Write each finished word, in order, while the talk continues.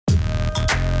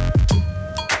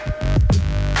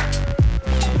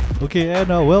Okay, and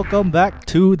welcome back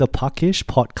to the Puckish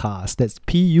Podcast. That's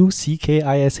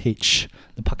Puckish,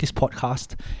 the Puckish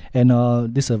Podcast.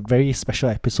 And this is a very special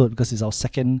episode because it's our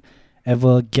second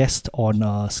ever guest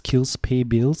on Skills Pay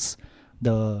Bills,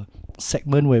 the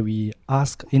segment where we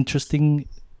ask interesting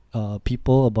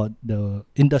people about the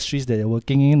industries that they're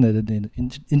working in, the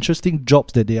interesting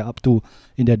jobs that they are up to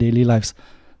in their daily lives.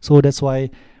 So that's why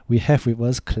we have with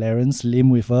us Clarence Lim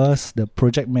with us, the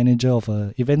project manager of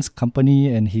an events company,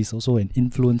 and he's also an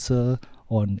influencer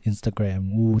on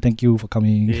Instagram. Ooh, thank you for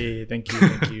coming. Hey, thank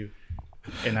you.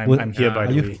 And I'm here by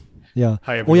the way. Yeah.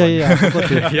 Hi everyone. Oh yeah. I forgot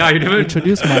to Yeah, you didn't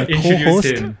introduce my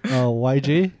co-host,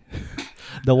 YJ,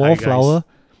 the Wallflower.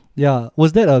 Yeah,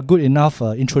 was that a good enough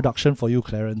introduction for you,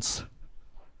 Clarence?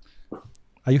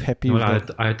 Are you happy with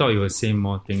that? I thought you were saying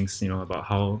more things, about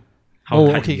how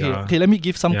tight we are. Okay. Let me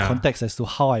give some context as to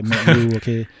how I met you.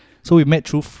 Okay, so we met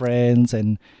through friends,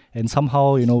 and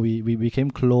somehow we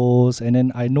became close. And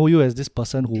then I know you as this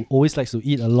person who always likes to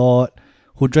eat a lot,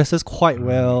 who dresses quite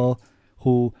well,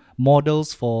 who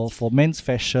models for men's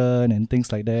fashion and things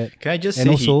like that. Can I just and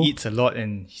say also, he eats a lot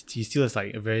and he still has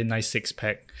like a very nice six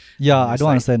pack. Yeah, I don't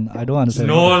understand.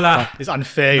 No lah. It's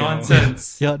unfair.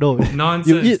 Nonsense. Yeah, no. Nonsense.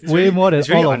 You eat way more than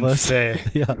all of us. Unfair.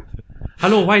 Yeah.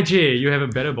 Hello, YJ. You have a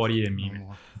better body than me.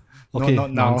 Okay.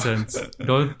 Not now. Nonsense.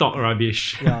 Don't talk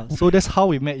rubbish. Yeah. So that's how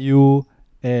we met you.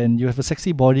 And you have a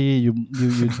sexy body. You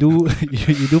do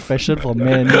you do fashion for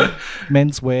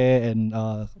menswear and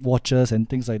watches and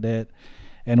things like that.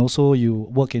 And also you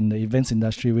work in the events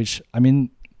industry, which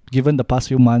given the past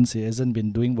few months, it hasn't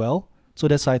been doing well. So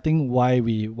that's I think why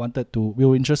we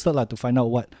were interested to find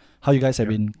out how you guys have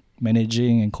been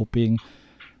managing and coping.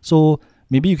 So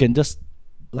maybe you can just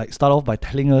start off by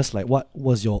telling us what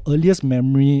was your earliest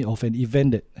memory of an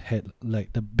event that had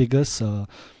the biggest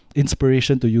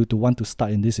inspiration to you to want to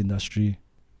start in this industry.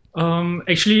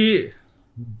 Actually,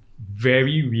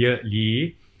 very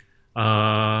weirdly,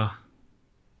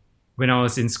 when I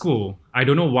was in school, I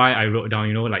don't know why I wrote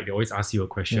down, they always ask you a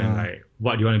question,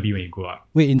 what do you want to be when you grow up?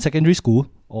 Wait, in secondary school?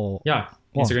 Or Yeah,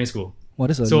 in secondary school.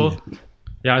 What is early? So,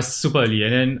 yeah, it's super early.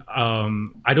 And then,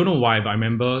 I don't know why, but I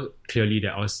remember clearly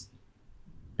that I was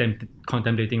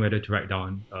contemplating whether to write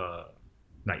down a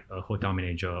hotel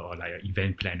manager or an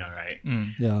event planner, right?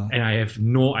 Yeah. And I have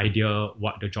no idea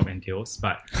what the job entails,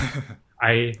 but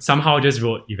I somehow just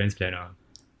wrote events planner.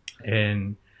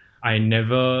 And I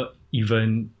never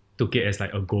even took it as a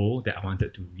goal that I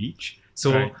wanted to reach.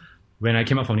 So when I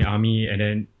came out from the army, and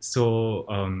then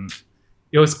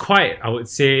it was quite, I would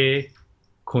say,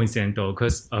 coincidental,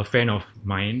 because a friend of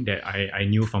mine that I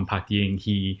knew from partying,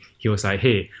 he was like,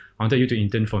 hey, I wanted you to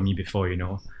intern for me before,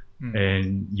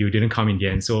 and you didn't come in the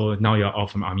end. So now you're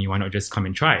off from army, why not just come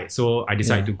and try? So I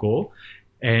decided to go,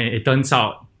 and it turns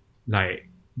out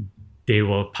they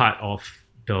were part of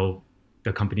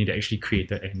the company that actually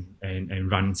created and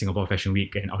run Singapore Fashion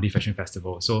Week and Audi Fashion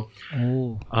Festival. So,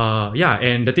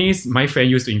 and the thing is, my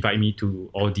friend used to invite me to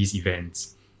all these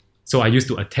events. So I used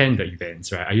to attend the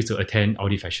events, right? I used to attend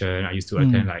Audi Fashion. I used to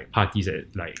attend parties at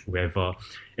wherever.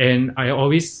 And I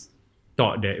always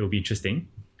thought that it would be interesting.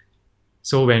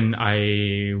 So when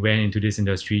I went into this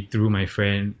industry through my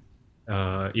friend,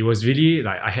 it was really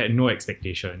I had no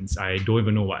expectations. I don't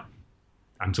even know what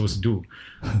I'm supposed to do,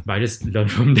 but I just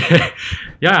learned from there.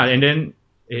 And then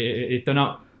it turned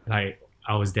out I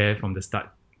was there from the start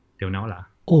till now lah.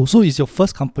 Oh, so it's your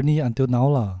first company until now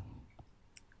lah?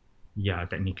 Yeah,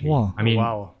 technically. Wow.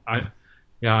 Wow.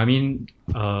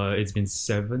 It's been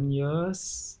 7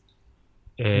 years,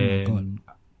 and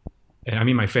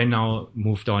my friend now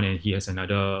moved on and he has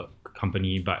another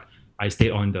company, but I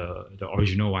stayed on the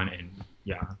original one, and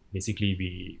basically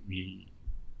we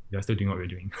are still doing what we're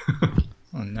doing.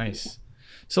 Oh, nice.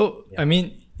 So,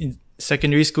 in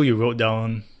secondary school, you wrote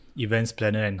down events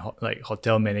planner and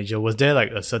hotel manager. Was there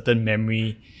a certain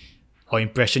memory or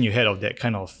impression you had of that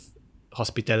kind of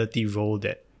hospitality role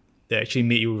that actually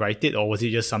made you write it, or was it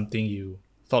just something you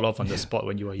thought of on the spot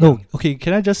when you were young? No, okay.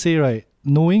 Can I just say,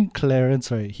 knowing Clarence,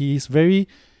 he is very,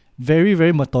 very,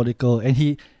 very methodical,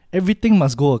 and everything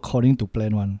must go according to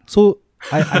plan one. So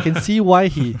I can see why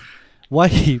he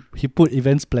put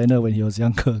events planner when he was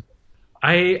younger.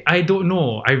 I don't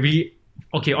know.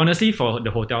 Honestly, for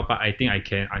the hotel part, I think I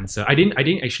can answer. I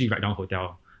didn't actually write down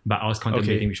hotel, but I was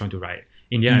contemplating which one to write.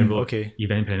 In the end, I wrote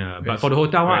event planner. But for the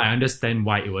hotel one, I understand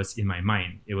why it was in my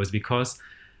mind. It was because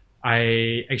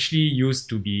I actually used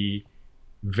to be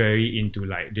very into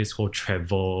this whole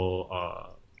travel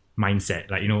mindset.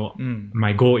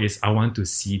 My goal is I want to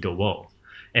see the world.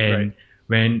 And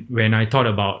when I thought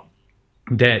about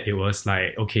that, it was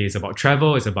it's about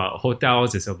travel, it's about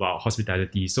hotels, it's about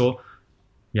hospitality. So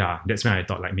yeah, that's when I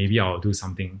thought like maybe I'll do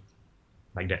something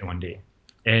like that one day.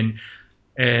 And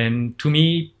to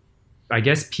me, I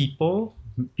guess people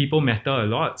matter a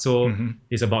lot. So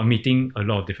it's about meeting a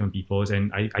lot of different peoples.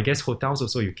 And I guess hotels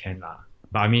also you can lah.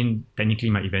 But I mean, technically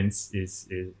my events is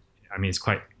I mean, it's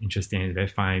quite interesting. It's very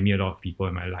fun. I meet a lot of people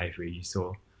in my life really.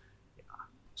 So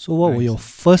what were your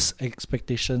first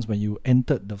expectations when you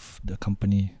entered the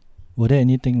company? Were there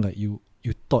anything like you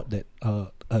thought that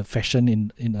a fashion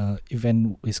in a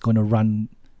event is going to run,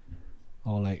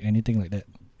 or like anything like that?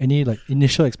 Any like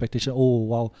initial expectation? Oh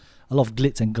wow, a lot of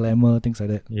glitz and glamour, things like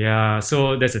that. yeah,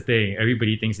 so that's the thing.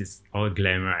 Everybody thinks it's all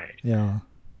glam, right? Yeah.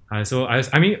 So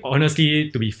I mean, honestly,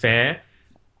 to be fair,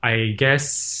 I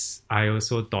guess I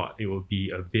also thought it would be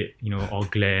a bit, all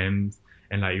glam,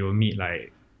 and like you'll meet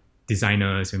like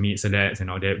designers, you'll meet celebs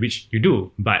and all that, which you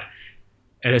do. But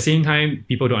at the same time,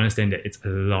 people don't understand that it's a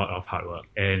lot of hard work,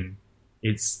 and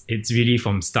it's really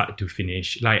from start to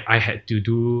finish. Like I had to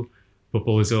do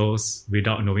proposals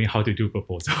without knowing how to do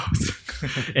proposals,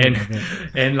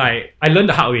 and like I learned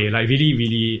the hard way. Like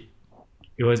really,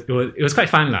 it was quite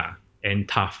fun lah, and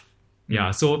tough.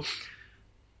 Yeah. So,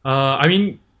 I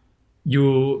mean,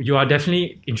 you are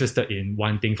definitely interested in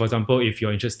one thing. For example, if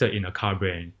you're interested in a car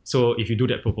brand, so if you do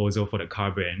that proposal for the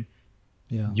car brand,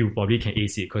 you probably can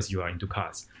ace it because you are into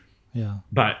cars. Yeah.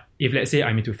 But if let's say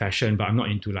I'm into fashion, but I'm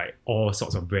not into like all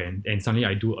sorts of brand, and suddenly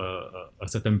I do a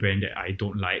certain brand that I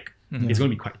don't like, it's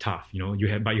going to be quite tough. You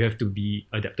have to be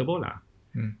adaptable lah.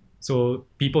 So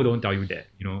people don't tell you that.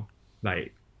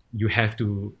 Like you have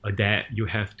to adapt, you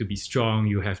have to be strong,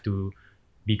 you have to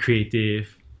be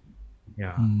creative.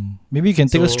 Yeah. Maybe you can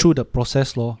take us through the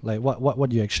process, lor. Like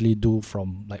what you actually do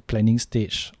from like planning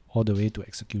stage all the way to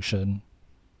execution.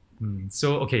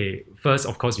 So okay, first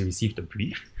of course you receive the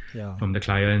brief from the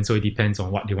client. So it depends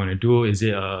on what they want to do. Is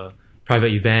it a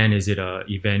private event? Is it a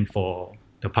event for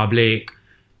the public?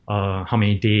 How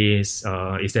many days?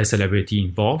 Is there celebrity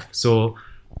involved? So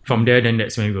from there, then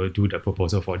that's when we'll do the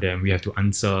proposal for them. We have to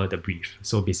answer the brief.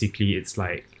 So basically, it's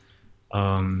like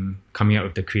coming up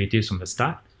with the creatives from the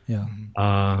start. Yeah.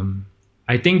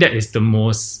 I think that is the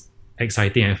most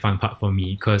exciting and fun part for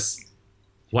me, because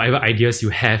whatever ideas you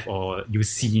have or you've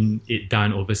seen it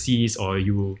done overseas, or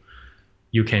you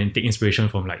can take inspiration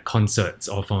from like concerts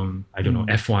or from, I don't know,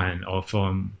 F1 or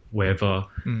from wherever.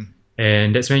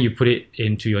 And that's when you put it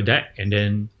into your deck. And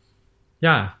then,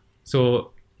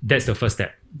 so that's the first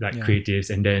step, like creatives.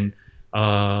 And then,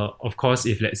 of course,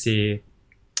 if let's say,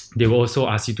 they will also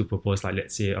ask you to propose, like,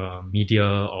 let's say, media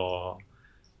or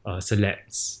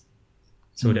celebs.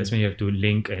 So that's when you have to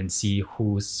link and see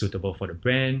who's suitable for the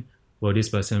brand. Will this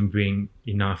person bring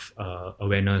enough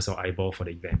awareness or eyeball for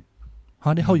the event?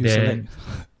 How you select?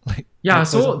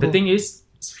 So the thing is,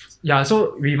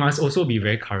 so we must also be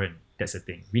very current. That's the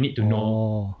thing. We need to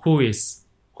know who is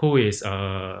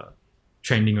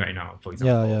trending right now, for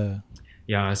example.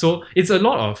 Yeah. So it's a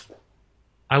lot of,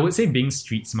 I would say, being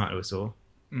street smart also.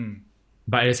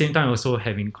 But at the same time also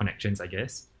having connections, I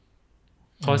guess.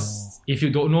 Because if you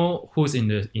don't know who's in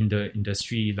the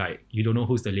industry, like you don't know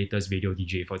who's the latest radio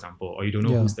DJ, for example, or you don't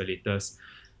know who's the latest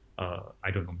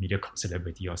I don't know, Mediacorp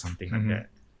celebrity or something like that,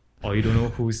 or you don't know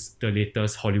who's the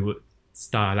latest Hollywood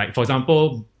star. Like for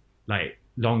example, like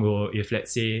long ago, if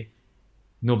let's say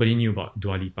nobody knew about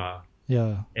Dua Lipa,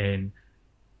 and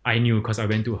I knew because I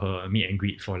went to her meet and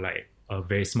greet for like a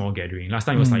very small gathering. Last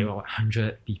time it was like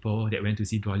 100 people that went to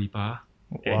see Dua Lipa.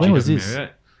 When was this?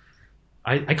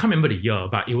 I can't remember the year,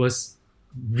 but it was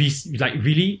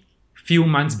really few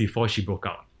months before she broke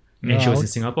out. And she was in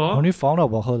Singapore. I only found out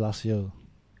about her last year.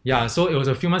 Yeah, so it was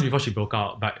a few months before she broke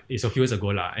out, but it's a few years ago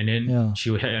lah. And then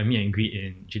she had a meet and greet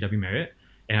in GW Marriott,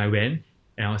 and I went,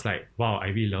 and I was like, wow, I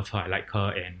really love her, I like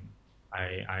her, and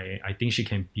I think she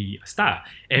can be a star.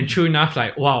 And true enough,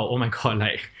 like, wow, oh my god,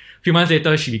 like a few months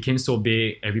later she became so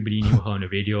big, everybody knew her on the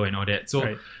radio and all that.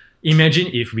 So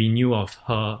imagine if we knew of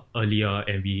her earlier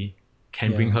and we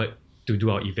can bring her to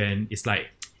do our event. It's like,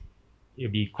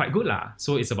 it'll be quite good lah.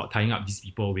 So it's about tying up these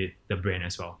people with the brand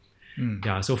as well.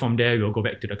 So from there we'll go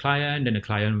back to the client, then the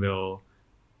client will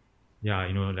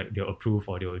like they'll approve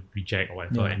or they'll reject or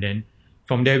whatever, and then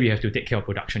from there we have to take care of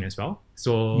production as well.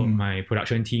 So my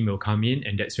production team will come in,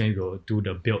 and that's when we'll do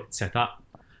the build setup.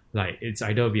 Like it's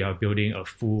either we are building a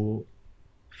full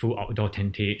outdoor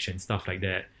tentage and stuff like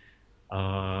that,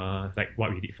 like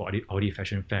what we did for Audi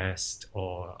Fashion Fest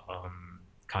or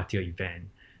Cartier event.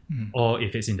 Or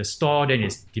if it's in the store, then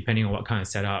it's depending on what kind of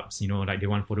setups, like they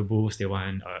want photo booths, they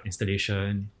want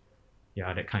installation,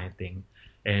 that kind of thing.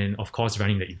 And of course,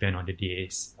 running the event on the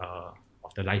days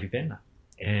of the live event.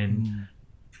 And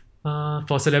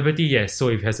For celebrity, yes. So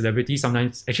if you have celebrity,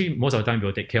 sometimes actually most of the time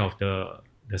we'll take care of the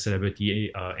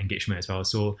celebrity engagement as well.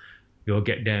 So we'll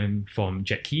get them from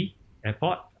Jet-Ki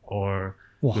Airport, or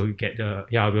Wow. we'll get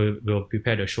we'll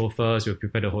prepare the chauffeurs, we'll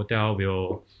prepare the hotel,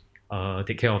 we'll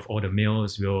take care of all the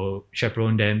meals, we'll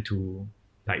chaperone them to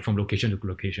like from location to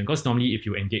location. Because normally if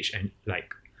you engage and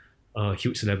like a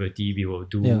huge celebrity, we will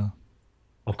do. Yeah.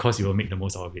 Of course, we will make the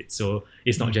most out of it. So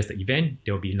it's not just the event.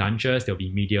 There'll be lunches, there'll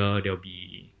be media, there'll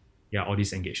be all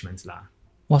these engagements lah.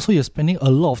 Wow, so you're spending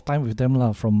a lot of time with them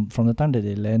lah, from the time that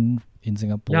they land in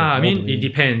Singapore. Yeah, I all mean the it way.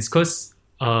 depends because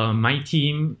my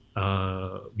team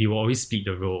we will always split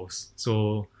the roles.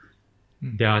 So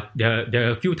there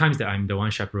are a few times that I'm the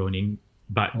one chaperoning,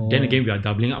 but then again we are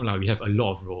doubling up lah. We have a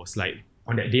lot of roles. Like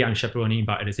on that day I'm chaperoning,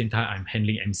 but at the same time I'm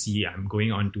handling MC. I'm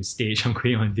going on to stage. I'm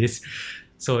going on this.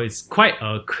 So it's quite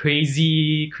a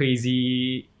crazy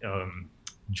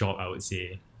job, I would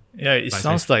say. Yeah, it But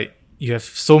sounds like you have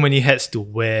so many hats to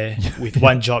wear with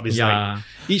one job. It's Yeah.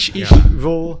 like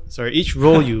each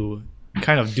role you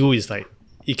kind of do is like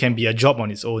it can be a job on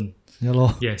its own. Yeah,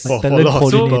 lor. Yes. Like For a talent lot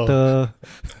of people. coordinator.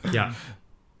 Yeah,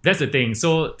 that's the thing.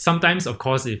 So sometimes, of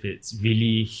course, if it's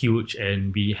really huge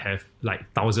and we have like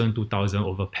 1,000, 2,000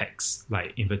 over packs,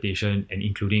 like invitation and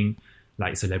including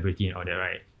like celebrity and all that,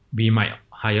 right? We might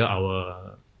hire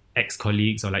our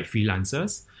ex-colleagues or like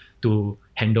freelancers to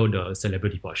handle the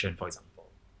celebrity portion, for example,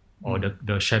 or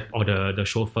the chef or the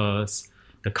chauffeurs,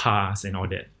 the cars and all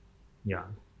that. Yeah.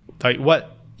 Like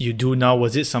what you do now,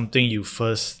 was it something you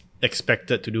first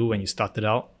expected to do when you started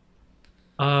out?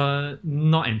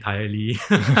 Not entirely.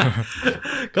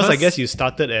 Because I guess you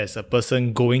started as a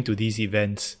person going to these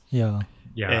events Yeah.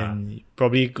 yeah. and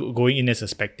probably going in as a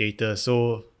spectator.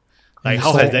 So, like, You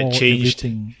how saw has that all changed?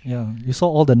 everything. Yeah. You saw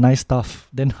all the nice stuff.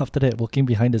 Then after that, working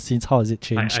behind the scenes, how has it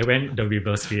changed? I went the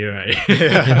reverse way, right?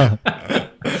 yeah.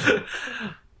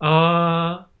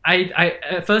 I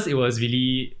at first it was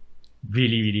really,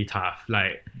 really, really tough.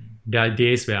 Like there are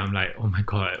days where I'm like, oh my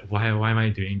god, why am I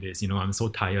doing this? You know, I'm so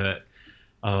tired.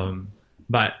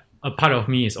 But a part of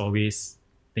me is always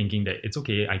thinking that it's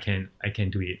okay. I can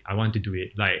do it. I want to do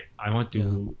it. Like I want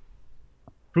to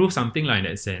prove something like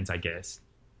in that sense, I guess.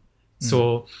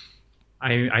 So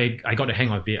I got the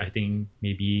hang of it. I think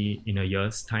maybe in a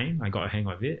year's time, I got a hang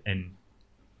of it, and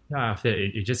after that,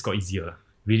 it just got easier.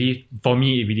 Really, for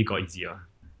me, it really got easier.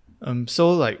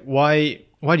 So like, why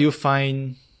do you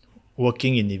find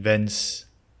working in events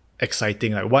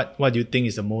exciting? Like, what do you think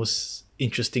is the most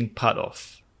interesting part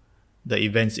of the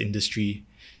events industry?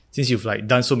 Since you've like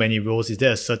done so many roles, is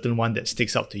there a certain one that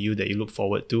sticks out to you that you look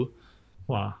forward to?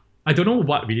 Wow, I don't know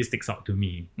what really sticks out to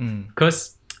me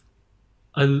because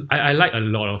I like a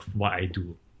lot of what I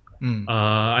do.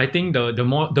 I think the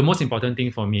most important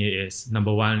thing for me is,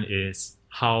 number one, is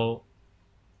how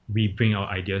we bring our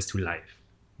ideas to life.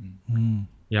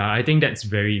 Yeah, I think that's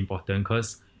very important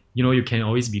because you can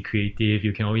always be creative.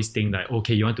 You can always think that,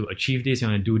 okay, you want to achieve this, you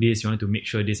want to do this, you want to make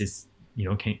sure this is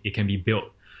it can be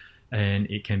built and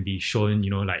it can be shown,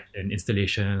 like an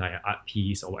installation, like an art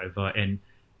piece or whatever. And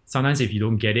sometimes if you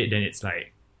don't get it, then it's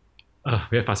like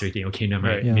very frustrating. Okay, never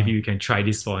mind. Right. Yeah. Maybe we can try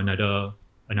this for another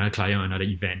client or another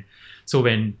event. So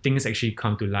when things actually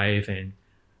come to life and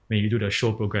when you do the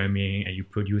show programming and you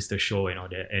produce the show and all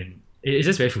that, and it's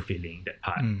just very fulfilling, that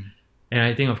part. And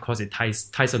I think, of course, it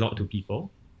ties a lot to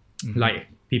people, like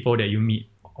people that you meet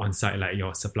on site, like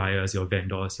your suppliers, your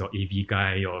vendors, your AV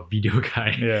guy, your video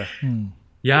guy. Yeah.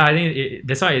 Yeah, I think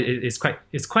that's why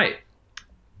it's quite,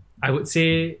 I would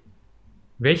say,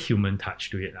 very human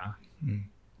touch to it.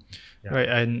 Yeah. Right,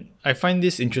 and I find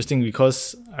this interesting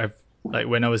because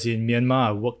when I was in Myanmar,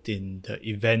 I worked in the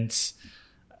events.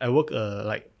 I worked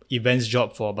events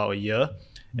job for about a year,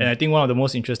 and I think one of the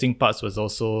most interesting parts was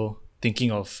also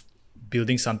thinking of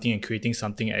building something and creating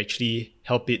something and actually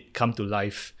help it come to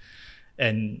life.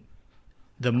 And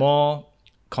the more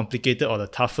complicated or the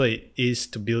tougher it is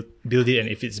to build it, and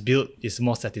if it's built, it's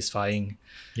more satisfying.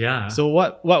 Yeah. So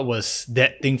what was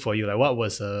that thing for you? Like, what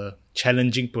was a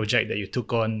challenging project that you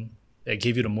took on that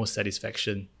gave you the most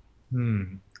satisfaction?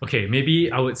 Okay, maybe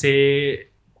I would say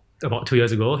about 2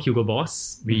 years ago, Hugo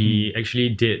Boss, we actually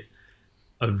did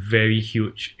a very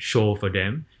huge show for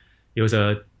them. It was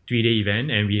a 3-day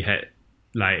event and we had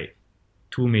like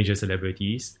 2 major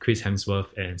celebrities, Chris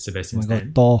Hemsworth and Sebastian Oh my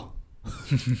Stan. god, Thor.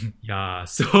 Yeah,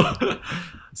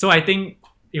 so I think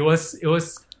it was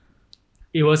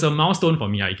a milestone for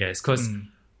me, I guess, because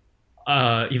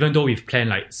even though we've planned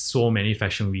like so many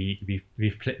fashion week,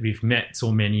 we've met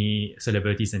so many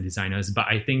celebrities and designers, but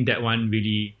I think that one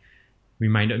really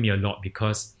reminded me a lot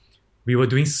because we were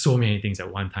doing so many things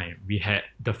at one time. We had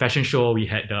the fashion show, we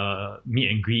had the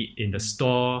meet and greet in the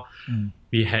store,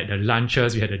 we had the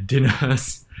lunches, we had the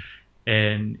dinners,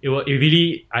 and it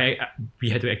really we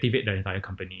had to activate the entire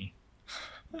company.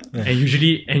 Yeah. And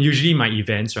usually my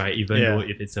events, right, even though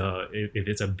if it's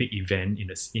a big event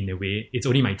in a way, it's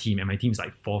only my team, and my team is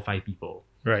like 4 or 5 people.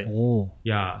 Right. Oh.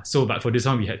 Yeah. So but for this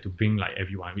one we had to bring like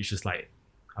everyone, which is like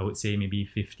I would say maybe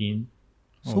 15.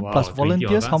 So plus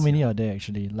volunteers, how many are there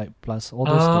actually? Like plus all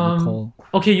those that you call?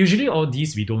 Okay, usually all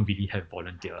these we don't really have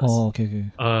volunteers. Oh, okay.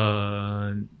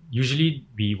 Usually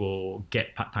we will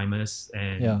get part-timers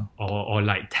and or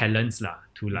like talents lah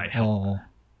to like help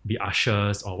be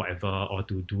ushers or whatever, or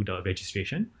to do the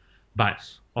registration. But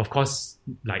of course,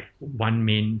 like one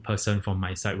main person from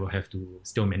my side will have to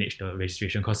still manage the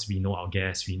registration, because we know our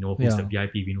guests, we know who's the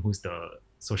VIP, we know who's the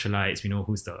socialites, we know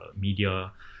who's the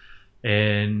media.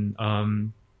 And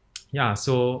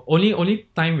so only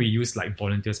time we use like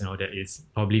volunteers and all that is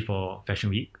probably for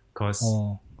Fashion Week, because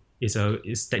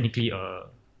it's technically a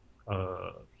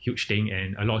huge thing,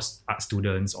 and a lot of art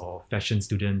students or fashion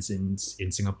students in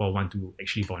Singapore want to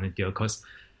actually volunteer, because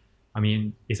I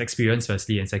mean it's experience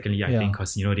firstly, and secondly I think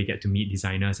because they get to meet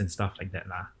designers and stuff like that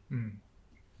lah.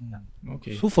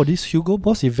 Okay. So for this Hugo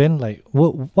Boss event, like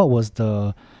what was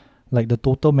the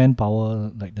total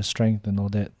manpower, like the strength and all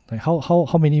that? Like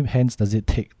how many hands does it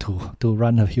take to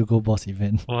run a Hugo Boss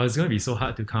event? Oh, it's gonna be so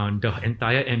hard to count. The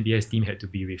entire MBS team had to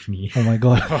be with me. Oh my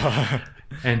god.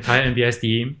 Entire MBS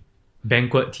team,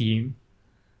 banquet team,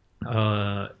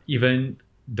 even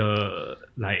the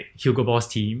like Hugo Boss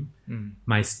team,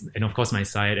 and of course my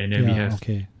side, and then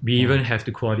we even have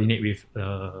to coordinate with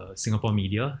Singapore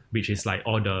media, which is like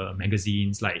all the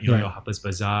magazines, like your Harper's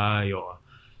Bazaar,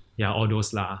 all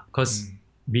those lah. Because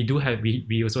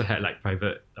we also had like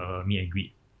private meet and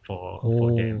greet for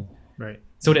them. Right.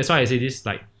 So that's why I say this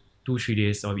like 2-3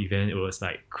 days of event, it was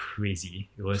like crazy.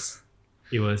 It was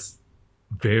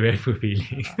very, very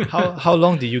fulfilling. How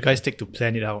long did you guys take to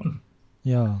plan it out?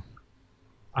 Yeah.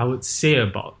 I would say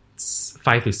about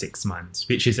 5 to 6 months,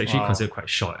 which is actually considered quite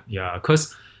short. Yeah,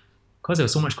 because there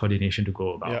was so much coordination to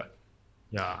go about.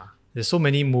 Yeah. There's so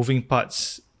many moving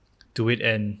parts to it,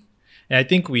 and I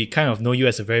think we kind of know you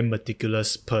as a very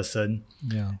meticulous person.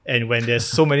 Yeah. And when there's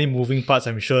so many moving parts,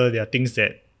 I'm sure there are things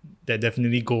that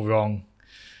definitely go wrong.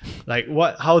 Like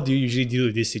how do you usually deal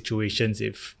with these situations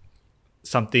if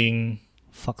something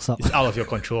fucks up, is out of your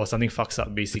control, or something fucks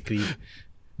up basically?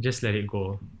 Just let it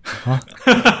go. Huh?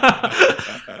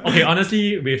 Okay,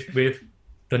 honestly, with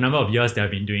the number of years that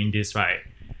I've been doing this, right?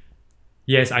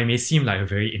 Yes, I may seem like a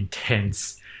very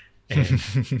intense and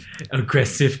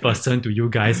aggressive person to you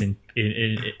guys in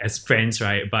as friends,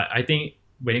 right? But I think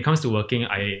when it comes to working,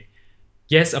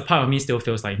 yes, a part of me still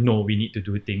feels like, no, we need to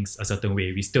do things a certain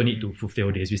way. We still need to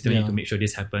fulfill this. We still need to make sure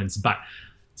this happens. But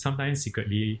sometimes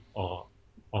secretly, or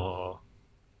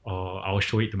I'll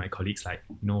show it to my colleagues, like,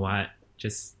 you know what?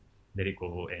 Just let it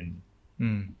go, and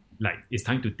like it's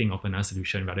time to think of another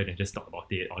solution rather than just talk about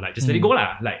it, or like just let it go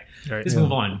lah. Like just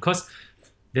move on, because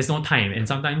there's no time, and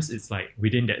sometimes it's like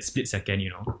within that split second,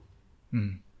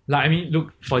 Like I mean,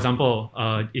 look, for example,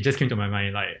 it just came to my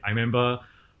mind. Like I remember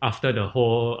after the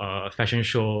whole fashion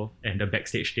show and the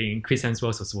backstage thing, Chris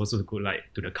Hemsworth was supposed to go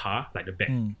like to the car, like the back,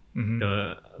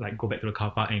 go back to the car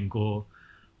park and go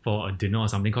for a dinner or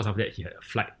something. Because after that he had a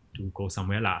flight to go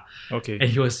somewhere lah. Okay. And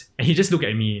he just looked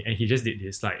at me and he just did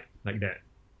this like that.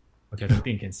 Okay, I don't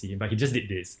think you can see him, but he just did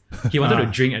this. He wanted to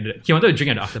drink at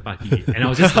the after party, and I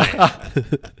was just like,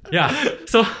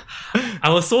 So I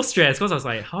was so stressed because I was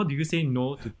like, how do you say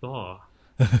no to Thor?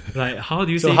 Like, how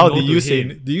do you say no to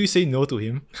him? Do you say no to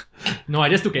him? No, I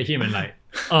just looked at him and like,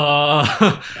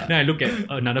 then I looked at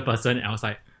another person and I was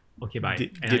like, okay, bye.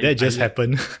 Did that just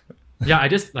happen? Yeah, I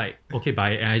just like, okay,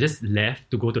 bye. And I just left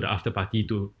to go to the after party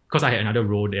because I had another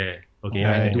role there. Okay,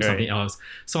 I had to do something else.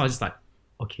 So I was just like,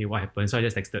 okay, what happened? So I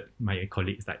just texted my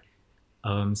colleagues like,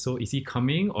 so is he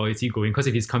coming or is he going? Because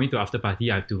if he's coming to after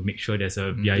party, I have to make sure there's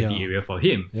a VIP area for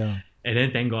him. Yeah. And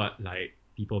then thank God, like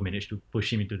people managed to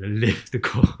push him into the lift to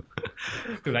go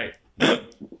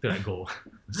to go.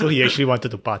 So he actually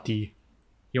wanted to party.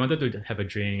 He wanted to have a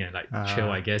drink and like chill,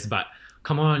 I guess. But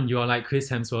come on, you're like Chris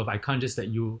Hemsworth. I can't just let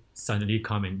you suddenly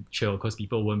come and chill, because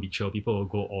people won't be chill. People will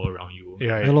go all around you.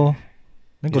 Hello.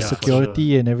 Then got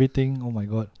security and everything. Oh my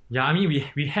god. Yeah, I mean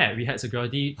we had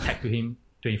security tagged to him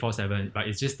 24/7, but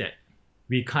it's just that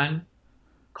we can't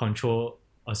control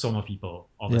a swarm of people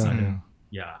all of a sudden.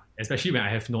 Yeah. Especially when I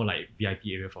have no like VIP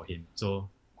area for him. So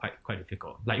quite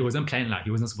difficult. Like it wasn't planned, like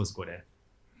he wasn't supposed to go there.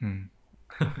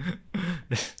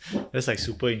 That's like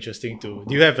super interesting too.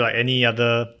 Do you have like any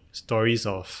other stories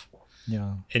of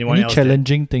Yeah. Anyone Any else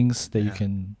challenging things that you Yeah.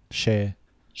 can share?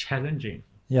 Challenging.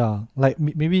 Yeah, like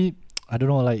maybe I don't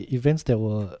know, like events that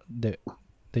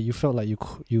you felt like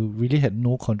you really had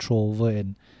no control over,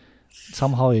 and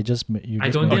somehow it just you I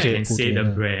just don't think managed Okay. I to can pull say the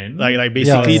together. brand. like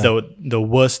basically Yeah. the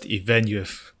worst event you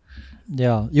have.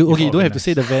 Yeah, you don't have to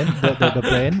say the the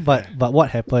brand, but what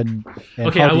happened and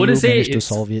Okay, how I did wouldn't you say manage to it's-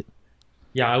 solve it?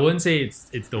 Yeah, I wouldn't say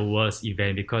it's the worst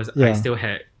event because I Yeah. still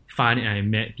had fun and I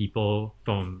met people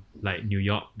from like New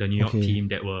York, the New York Okay. team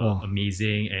that were Wow.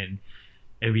 amazing, and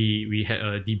we had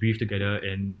a debrief together,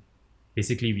 and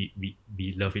basically we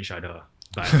love each other.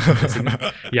 But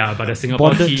but the Singapore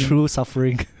Bonded team, through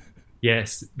suffering.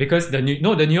 yes, because the New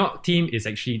York team is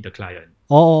actually the client.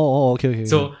 Okay.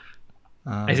 So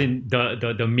as in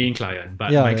the main client,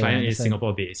 but Yeah, my yeah, client I is understand.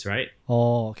 Singapore based, right?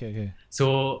 Okay.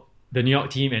 So the New York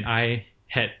team and I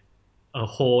had a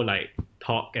whole like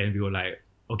talk, and we were like,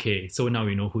 okay, so now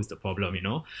we know who's the problem, you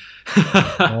know?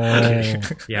 Oh,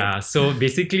 Yeah. So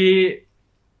basically,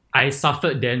 I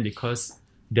suffered then because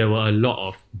there were a lot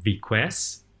of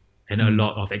requests and a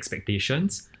lot of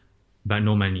expectations, but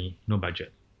no money, no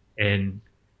budget, and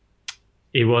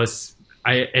it was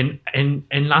and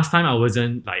last time I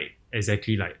wasn't like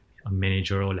exactly like a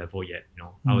managerial level yet, you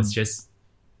know. I was just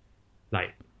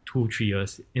like 2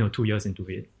 years into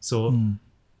it. So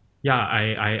yeah,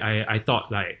 I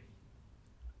thought like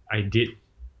I did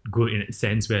good in a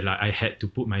sense where like I had to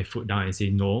put my foot down and say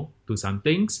no to some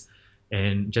things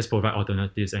and just provide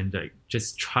alternatives and like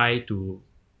just try to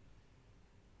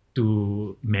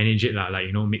manage it like,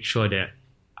 you know, make sure that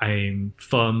I'm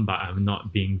firm but I'm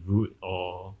not being rude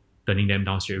or turning them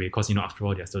down straight away because, you know, after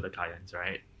all they're still the clients,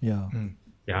 right? yeah.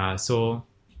 Yeah, so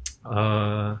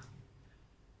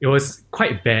it was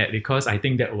quite bad because I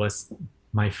think that was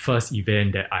my first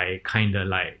event that I kind of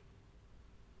like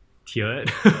teared.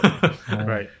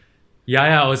 Right.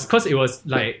 Yeah, it was because it was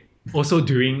like also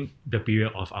during the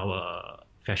period of our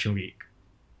fashion week.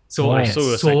 So I had So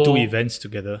it was like two events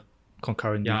together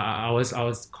concurrently. Yeah, I was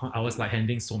like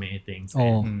handling so many things,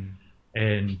 Oh,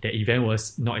 and the event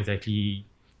was not exactly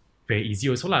very easy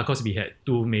also lah because we had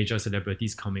two major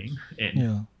celebrities coming, and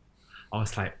yeah. I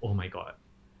was like, oh my god.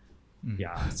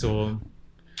 Yeah, so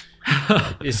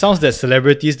It sounds that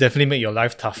celebrities definitely make your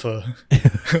life tougher.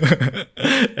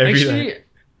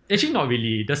 actually not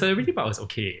really. The celebrity part was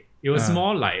okay. It was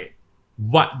more like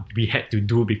what we had to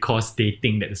do because they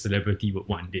think that the celebrity would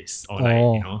want this or like,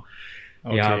 you know.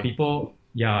 Okay.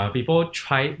 People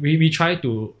try we try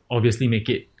to obviously make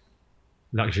it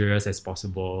luxurious as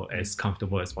possible, as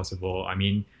comfortable as possible. I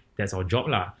mean, that's our job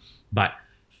lah. But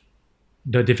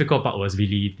the difficult part was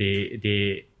really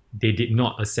they did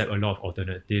not accept a lot of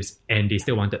alternatives, and they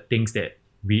still wanted things that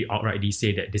we outrightly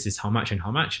say that this is how much and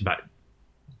how much, but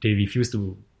they refused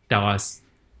to tell us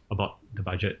about the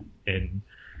budget and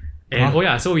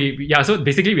so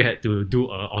basically we had to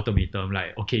do a ultimatum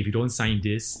like, okay, if you don't sign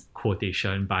this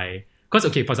quotation by, because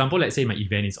okay, for example, let's say my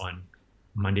event is on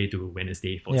Monday to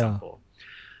Wednesday, for example.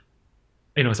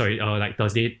 Like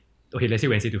Thursday. Okay, let's say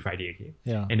Wednesday to Friday. Okay,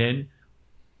 Yeah. and then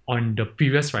on the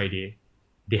previous Friday,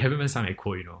 they haven't even signed a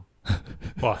quote, you know.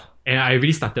 Wow. And I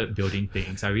really started building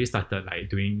things. I really started like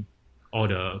doing all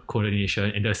the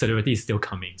coordination, and the celebrity is still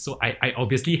coming. So I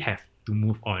obviously have to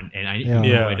move on, and I need to know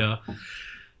Yeah. whether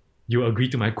you agree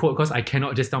to my quote, because I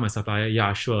cannot just tell my supplier,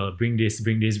 yeah, sure, bring this,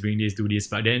 do this,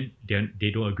 but then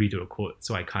they don't agree to the quote,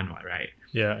 so I can't, right?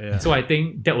 Yeah. So I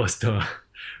think that was the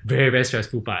very, very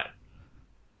stressful part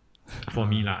for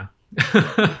me lah.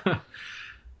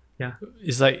 Yeah.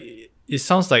 It's like it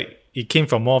sounds like it came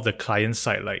from more of the client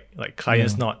side, like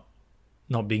clients not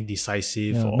being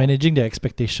decisive Yeah, or managing their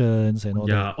expectations and all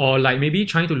Yeah, or like maybe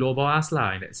trying to lowball us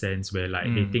lah, in that sense where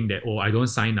like they think that, oh, I don't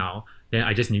sign now, then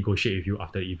I just negotiate with you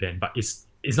after the event. But it's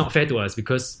not fair to us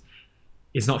because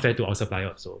it's not fair to our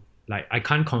supplier. So like I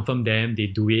can't confirm them, they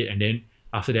do it, and then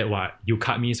after that, what, you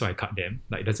cut me, so I cut them.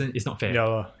 Like it's not fair.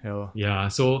 yeah. Yeah,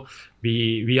 so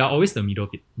we are always the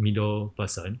middle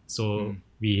person. So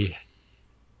we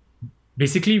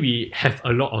have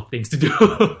a lot of things to do.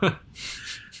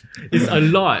 It's a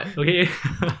lot, okay?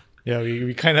 Yeah,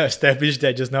 we kind of established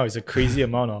that just now. It's a crazy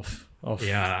amount of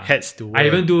Yeah. hats to wear. I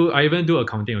even do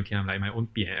accounting, okay? I'm like my own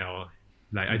P&L.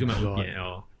 Like I do my own God.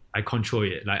 P&L. I control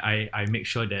it. Like I make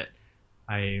sure that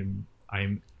I'm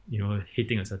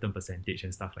hitting a certain percentage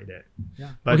and stuff like that.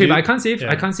 Yeah. But Okay, do but you-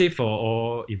 I can't say for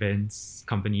all events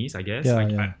companies, I guess.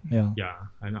 that. Like, Yeah.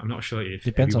 I'm not sure if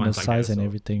Depends on the everyone's like that size and also.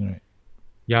 everything, right?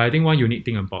 Yeah, I think one unique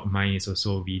thing about mine is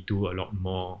also we do a lot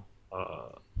more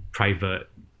private,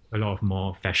 a lot of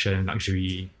more fashion,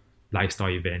 luxury, lifestyle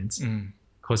events.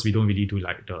 Because we don't really do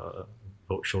like the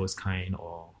road shows kind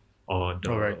or the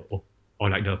Alright. or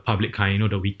like the public kind,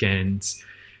 the weekends,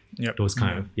 Yep. those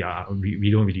kind of, we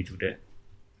don't really do that.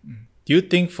 Do you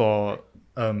think for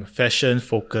fashion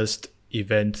focused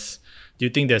events, do you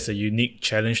think there's a unique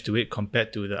challenge to it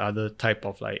compared to the other type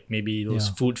of like maybe those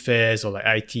food fairs or like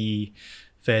IT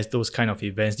fairs, those kind of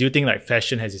events? Do you think like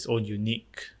fashion has its own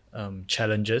unique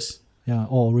challenges? Yeah,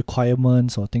 or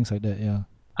requirements or things like that. Yeah.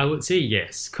 I would say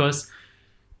yes, because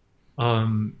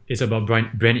it's about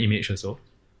brand image also.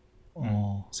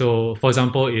 Oh. So for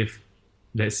example, if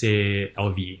let's say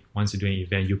LV wants to do an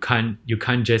event, you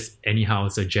can't just anyhow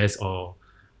suggest or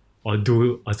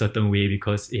do a certain way,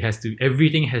 because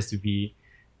everything has to be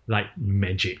like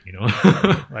magic,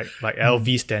 like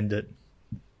LV standard.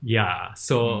 Yeah,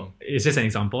 so it's just an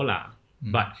example lah.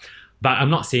 But I'm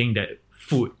not saying that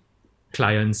food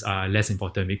clients are less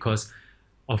important, because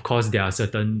of course there are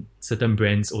certain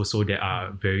brands also that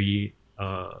are very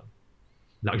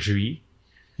luxury.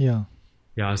 Yeah.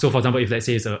 Yeah, so for example, if let's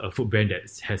say it's a food brand that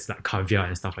has like caviar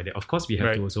and stuff like that, of course we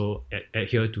have to also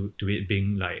adhere to it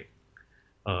being like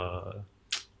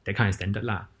that kind of standard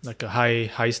lah. Like a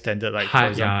high standard, like for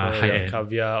example, high-end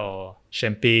caviar or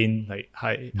champagne, like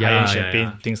high-end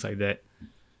champagne, things like that.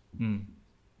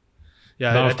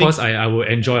 Yeah, but of course, I will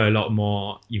enjoy a lot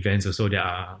more events also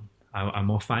that are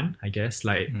more fun, I guess,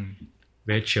 like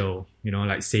very chill,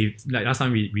 like last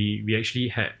time we actually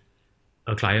had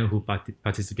a client who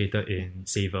participated in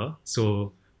Savor,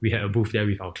 so we had a booth there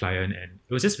with our client, and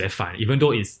it was just very fun, even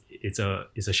though it's a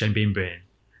champagne brand,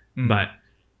 but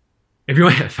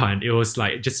everyone had fun. It was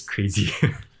like just crazy.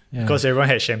 Because everyone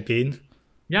had champagne.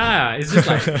 Yeah, it's just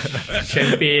like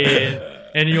champagne,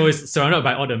 and it's surrounded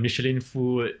by all the Michelin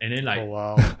food, and then like, oh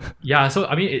wow, yeah. So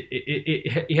I mean,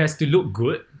 it has to look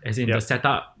good, as in the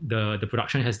setup, the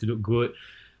production has to look good.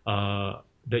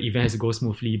 The event has to go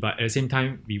smoothly, but at the same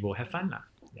time, we will have fun lah.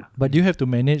 Yeah. But do you have to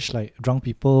manage like drunk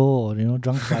people or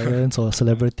drunk clients or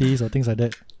celebrities or things like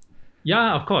that?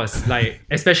 Yeah, of course. Like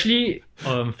especially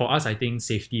for us, I think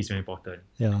safety is very important.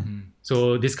 Yeah.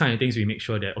 So this kind of things, we make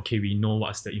sure that we know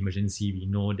what's the emergency. We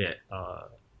know that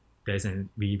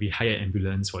we hire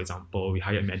ambulance, for example. We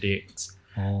hire medics.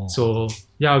 Oh. So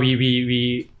yeah,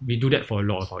 we do that for a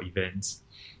lot of our events.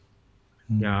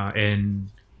 Yeah,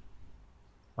 and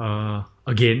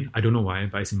again, I don't know why,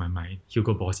 but it's in my mind.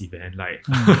 Hugo Boss event, like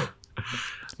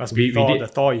must be the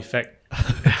Thor effect.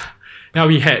 Yeah,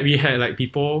 we had like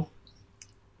people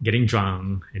getting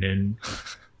drunk, and then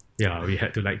we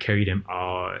had to like carry them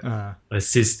out,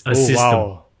 assist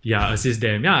them. Yeah, assist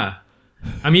them. Yeah,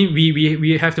 I mean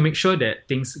we have to make sure that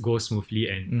things go smoothly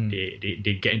and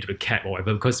they get into the cab or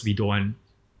whatever, because we don't want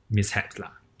mishaps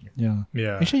lah. Yeah.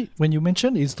 Yeah. Actually, when you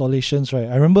mentioned installations, right,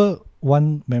 I remember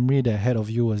one memory that I had of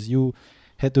you was you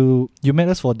met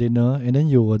us for dinner, and then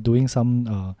you were doing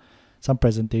some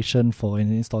presentation for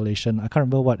an installation. I can't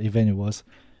remember what event it was,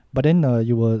 but then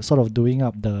you were sort of doing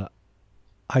up the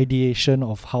ideation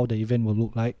of how the event will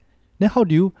look like. Then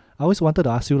I always wanted to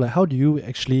ask you, like, how do you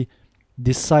actually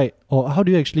decide, or how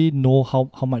do you actually know how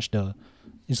much the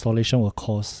installation will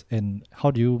cost, and how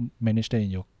do you manage that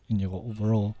in your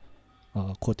overall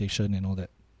quotation and all that?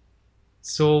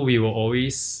 So we will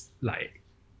always like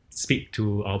speak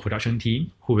to our production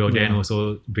team, who will then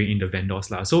also bring in the vendors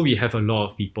lah. So we have a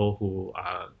lot of people who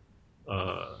are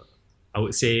I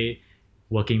would say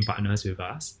working partners with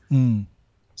us.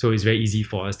 So it's very easy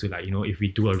for us to like, if we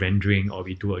do a rendering or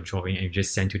we do a drawing and we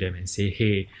just send to them and say,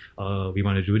 hey, we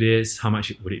want to do this, how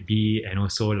much would it be? And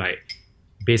also like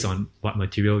based on what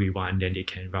material we want, then they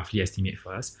can roughly estimate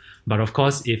for us. But of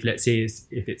course, if let's say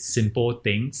if it's simple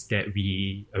things that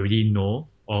we already know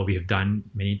or we have done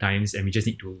many times and we just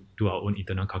need to do our own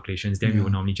internal calculations, then we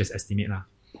will normally just estimate lah.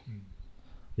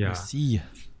 Yeah. I see.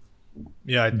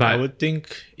 Yeah, but I would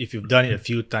think if you've done it a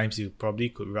few times, you probably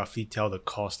could roughly tell the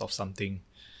cost of something.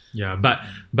 Yeah, but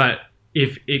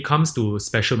if it comes to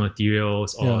special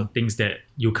materials or things that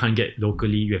you can't get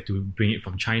locally, you have to bring it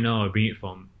from China or bring it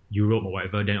from Europe or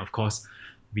whatever, then of course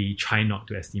we try not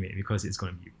to estimate, because it's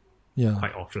going to be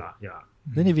quite off lah. Yeah.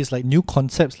 Then if it's like new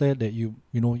concepts that you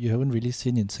haven't really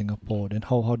seen in Singapore, then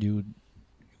how do you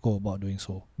go about doing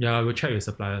so? Yeah, we'll check with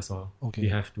suppliers or okay. We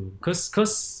have to,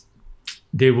 because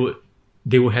they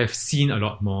would have seen a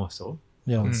lot more. So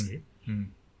I would say.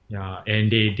 Yeah, and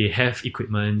they have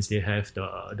equipment, they have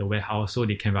the warehouse, so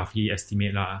they can roughly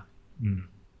estimate lah.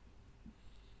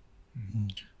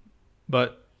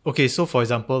 But okay, so for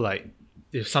example, like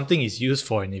if something is used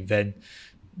for an event,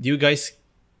 do you guys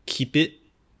keep it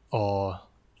or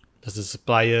does the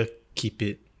supplier keep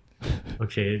it?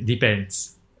 Okay,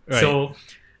 depends. Right. So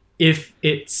if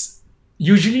it's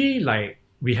usually like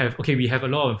we have a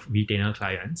lot of retainer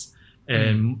clients,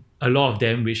 And a lot of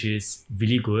them, which is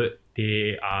really good,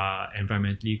 they are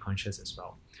environmentally conscious as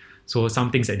well. So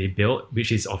some things that they build,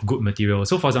 which is of good material.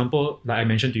 So for example, like I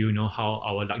mentioned to you, how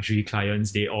our luxury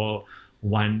clients, they all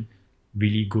want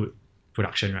really good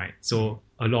production, right? So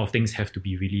a lot of things have to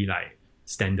be really like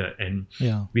standard, and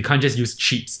we can't just use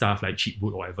cheap stuff like cheap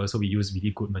wood or whatever. So we use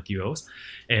really good materials,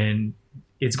 and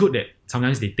it's good that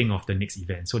sometimes they think of the next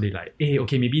event. So they're like, hey,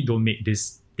 okay, maybe don't make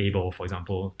this table, for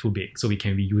example, too big, so we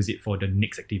can reuse it for the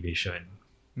next activation.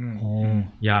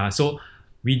 Yeah, so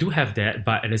we do have that,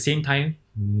 but at the same time,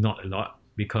 not a lot,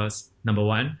 because number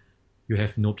one, you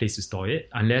have no place to store it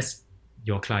unless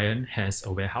your client has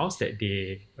a warehouse that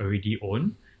they already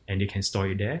own and they can store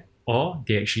it there, or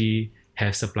they actually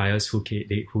have suppliers who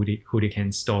they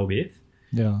can store with.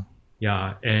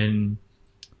 Yeah, and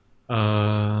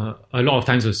a lot of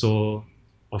times also,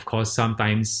 of course,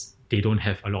 sometimes they don't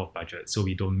have a lot of budget, so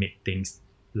we don't make things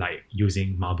like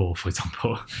using marble, for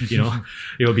example. It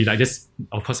will be like just,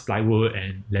 of course, plywood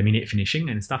and laminate finishing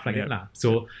and stuff like that lah.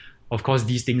 So of course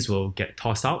these things will get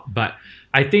tossed out, but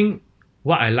I think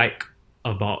what I like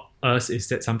about us is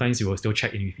that sometimes we will still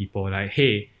check in with people like,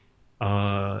 hey,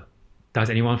 does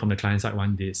anyone from the client side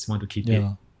want this, want to keep it?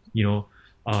 If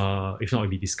not, it'll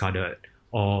be discarded,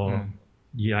 or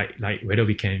like whether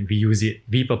we can reuse it,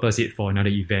 repurpose it for another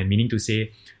event, meaning to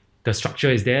say the structure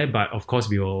is there, but of course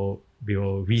we will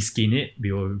reskin it,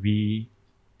 we will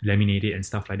re-laminate it and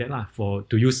stuff like that lah,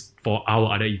 to use for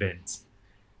our other events.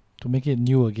 To make it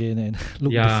new again and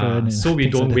look different. And so we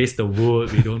don't waste the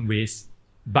wood, we don't waste.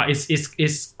 But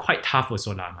it's quite tough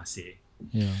also lah, I must say.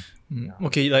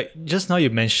 Okay, like just now you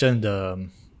mentioned the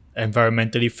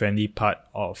environmentally friendly part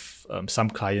of some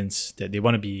clients, that they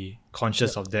want to be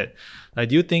conscious of that. Like,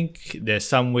 do you think there's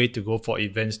some way to go for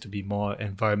events to be more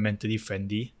environmentally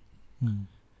friendly?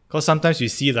 Because sometimes we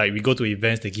see, like, we go to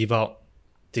events, they give out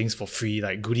things for free,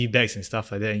 like goodie bags and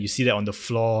stuff like that, and you see that on the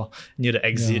floor near the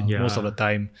exit most of the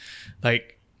time.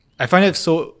 Like, I find it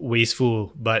so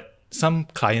wasteful, but some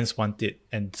clients want it,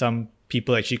 and some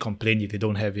people actually complain if they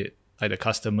don't have it, like the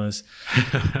customers.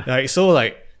 I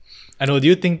don't know, do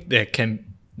you think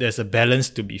there's a balance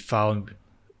to be found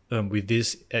with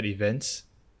this at events?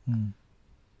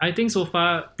 I think so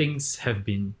far things have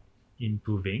been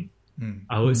improving.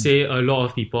 I would say a lot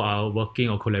of people are working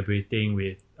or collaborating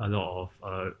with a lot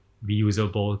of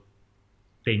reusable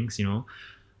things,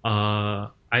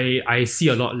 I see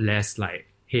a lot less like,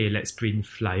 hey, let's print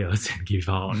flyers and give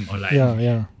out, or like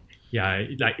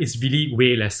like it's really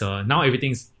way lesser. Now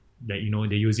everything's like,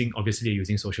 they're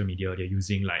using social media, they're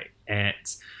using like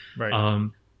ads. Right.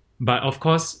 But of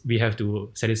course we have to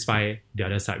satisfy the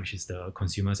other side, which is the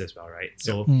consumers as well, right?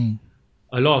 So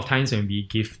a lot of times when we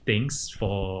give things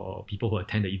for people who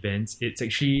attend the events, it's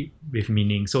actually with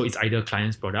meaning. So it's either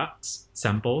clients' products,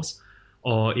 samples,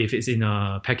 or if it's in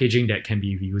a packaging that can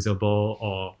be reusable,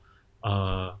 or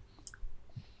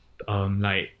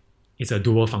like it's a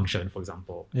dual function, for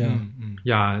example.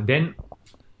 Then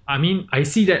I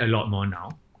see that a lot more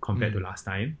now compared to last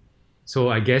time. So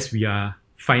I guess we are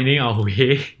finding our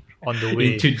way on the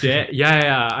way into that.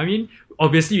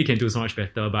 Obviously we can do so much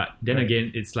better, but then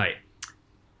again, it's like,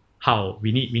 how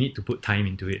we need to put time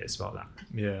into it as well lah.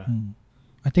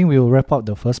 I think we will wrap up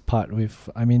the first part with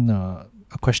a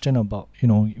question about,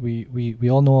 we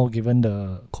all know, given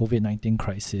the COVID-19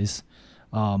 crisis,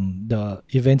 the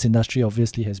events industry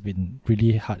obviously has been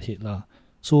really hard hit lah.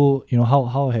 So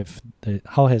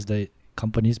how has the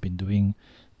companies been doing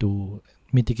to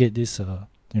mitigate this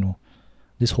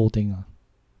this whole thing?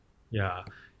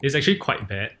 It's actually quite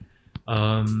bad.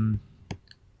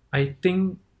 I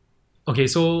think, okay,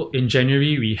 so in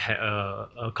January we had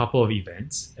a couple of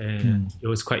events, and it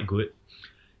was quite good.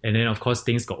 And then of course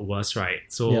things got worse, right?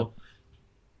 So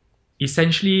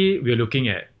essentially we're looking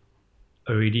at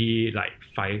already like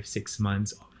 5-6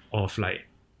 months of like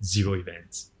 0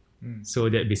 events. So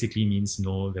that basically means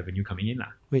no revenue coming in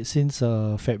lah. Wait, since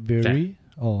February?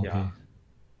 Oh, okay. Yeah.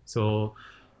 So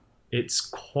it's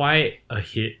quite a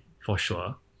hit for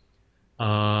sure.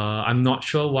 I'm not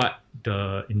sure what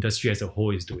the industry as a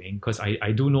whole is doing, because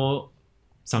I do know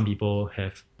some people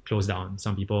have closed down,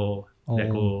 some people let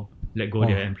go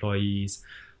their employees,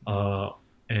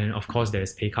 and of course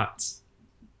there's pay cuts.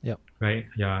 Right?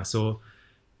 Yeah, so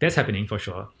that's happening for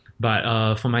sure.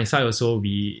 But from my side also,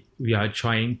 we are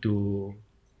trying to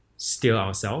steer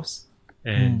ourselves,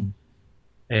 and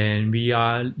we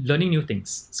are learning new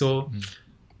things. So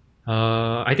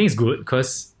I think it's good,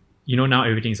 because now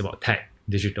everything is about tech,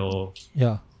 digital.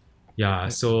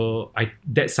 So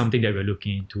that's something that we're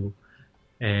looking into,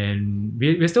 and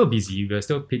we're still busy. We're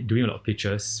still doing a lot of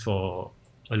pitches for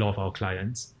a lot of our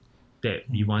clients. that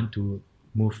we want to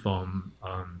move from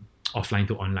offline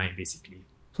to online, basically.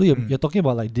 So you're talking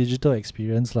about like digital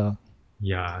experience lah.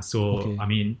 Yeah. So Okay. I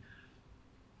mean,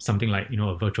 something like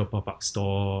a virtual pop-up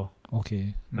store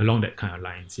Okay. along that kind of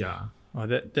lines. Yeah. Oh,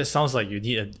 that sounds like you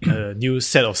need a new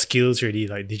set of skills, really,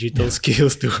 like digital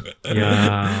skills to.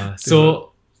 Yeah.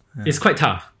 So it's quite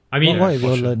tough. I mean, what have you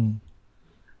for sure. learned?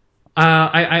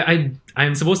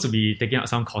 I'm supposed to be taking out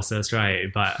some courses,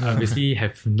 right? But obviously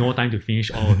have no time to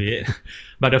finish all of it.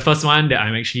 But the first one that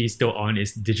I'm actually still on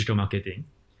is digital marketing.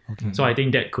 Okay. So I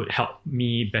think that could help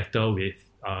me better with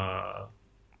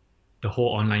the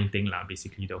whole online thing lah,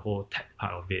 basically the whole tech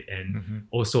part of it, and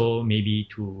also maybe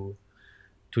to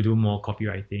do more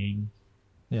copywriting,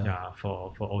 Yeah.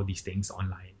 for all these things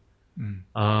online.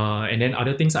 And then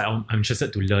other things I'm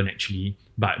interested to learn actually,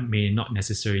 but may not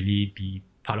necessarily be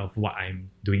part of what I'm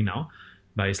doing now.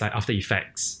 But it's like After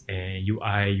Effects and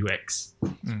UI, UX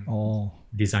Oh.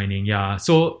 designing. Yeah.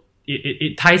 So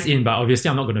it ties in, but obviously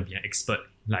I'm not going to be an expert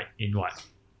like in what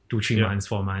 2-3 months,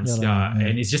 4 months. Yeah lah, yeah.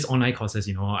 And it's just online courses,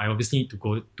 I obviously need to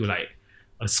go to like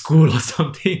a school or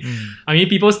something. I mean,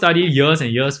 people study years and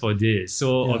years for this.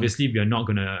 So Yeah. obviously we are not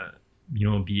going to,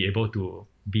 be able to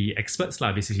be experts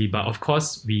lah, basically. But of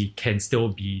course, we can still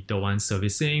be the ones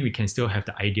servicing. We can still have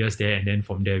the ideas there. And then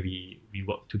from there, we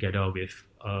work together with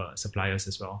suppliers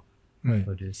as well Right.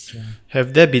 for this. Yeah.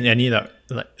 Have there been any like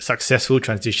successful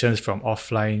transitions from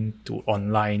offline to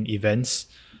online events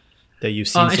that you've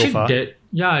seen so Actually, far?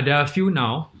 there are a few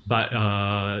now, but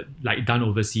like done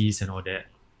overseas and all that.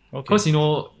 Okay. Because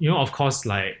of course,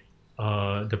 like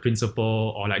the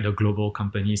principal or like the global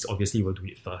companies obviously will do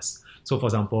it first. So for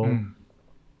example,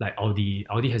 like Audi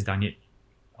has done it,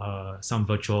 some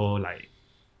virtual like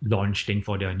launch thing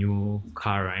for their new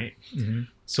car, right?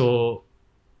 So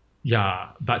yeah,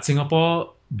 but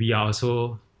Singapore, we are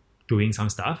also doing some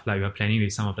stuff. Like we are planning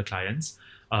with some of the clients.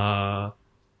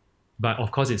 But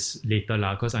of course it's later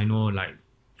lah, because I know like,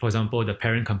 for example, the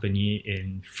parent company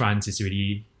in France is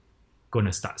really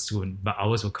gonna start soon, but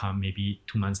ours will come maybe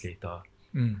 2 months later.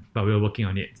 But we're working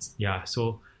on it. Yeah,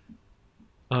 so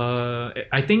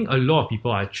I think a lot of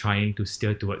people are trying to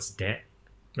steer towards that.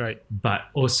 Right. But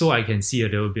also I can see a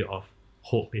little bit of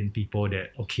hope in people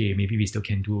that, okay, maybe we still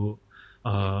can do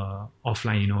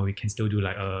offline, we can still do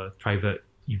like a private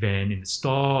event in the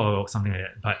store or something like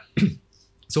that. But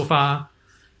so far,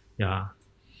 yeah,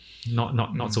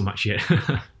 not so much yet.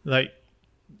 Like,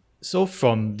 so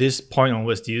from this point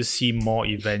onwards, do you see more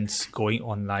events going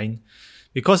online?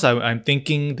 Because I'm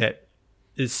thinking that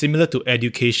it's similar to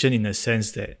education in the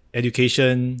sense that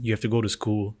education, you have to go to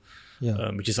school,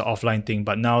 which is an offline thing,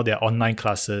 but now there are online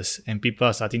classes and people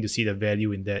are starting to see the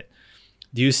value in that.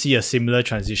 Do you see a similar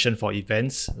transition for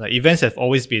events? Like events have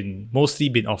always mostly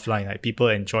been offline, like people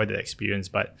enjoy the experience,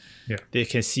 but they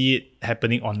can see it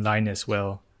happening online as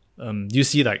well. Do you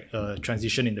see like a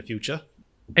transition in the future?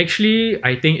 Actually,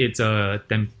 I think it's a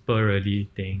temporary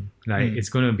thing. Like it's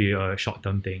going to be a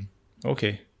short-term thing.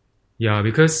 Okay. Yeah,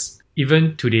 because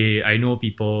even today, I know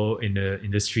people in the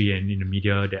industry and in the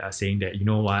media that are saying that, you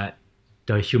know what,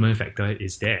 the human factor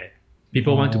is there.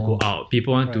 People want to go out.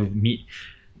 People want to meet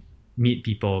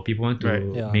people. People want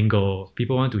to mingle.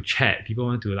 People want to chat. People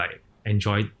want to like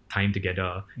enjoy time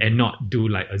together and not do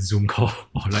like a Zoom call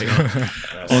or like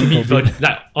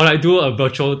or do a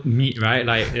virtual meet, right?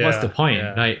 Like what's the point?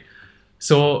 Yeah. Like,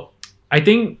 so I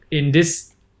think in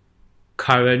this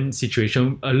current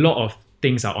situation, a lot of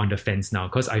things are on the fence now,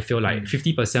 because I feel like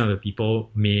 50% of the people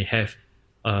may have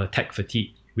tech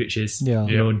fatigue, which is they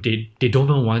don't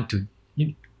even want to,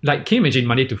 like, can you imagine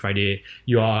Monday to Friday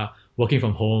you are working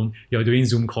from home, you're doing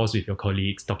Zoom calls with your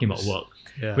colleagues talking about work.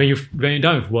 When you're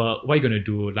done with work, what are you gonna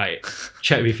do? Like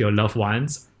chat with your loved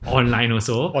ones online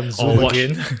also, on Zoom or watch,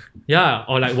 again.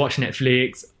 or like watch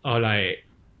Netflix, or like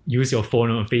use your phone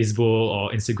on Facebook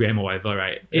or Instagram or whatever,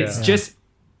 right? It's just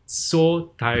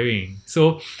so tiring.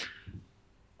 So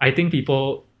I think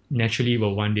people naturally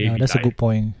will one day be that's like, a good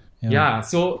point.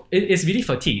 So it's really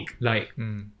fatigue. Like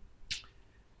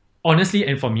honestly,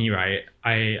 and for me, right,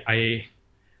 I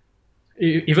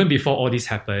even before all this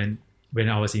happened, when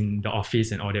I was in the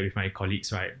office and all that with my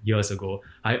colleagues, right, years ago,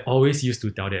 I always used to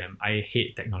tell them I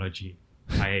hate technology.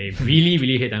 I really,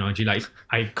 really hate technology. Like,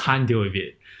 I can't deal with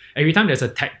it. Every time there's a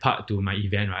tech part to my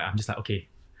event, right, I'm just like, okay,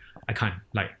 I can't.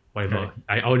 Like, whatever.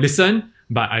 Right. I'll listen,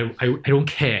 but I don't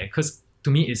care, because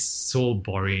to me it's so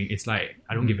boring. It's like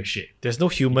I don't give a shit. There's no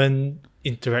human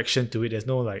interaction to it. There's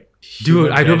no like Dude,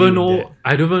 human I don't value even in know. that.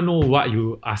 I don't even know what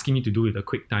you asking me to do with the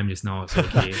QuickTime just now. So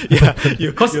okay.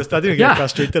 You're starting to get Yeah.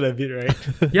 frustrated a bit, right?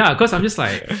 Yeah, because I'm just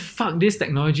like, fuck this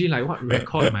technology. Like, what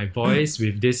record my voice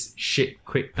with this shit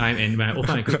QuickTime? And when I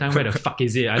open my QuickTime, where the fuck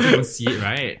is it? I just don't see it,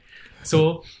 right?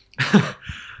 So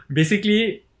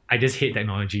basically, I just hate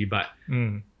technology. But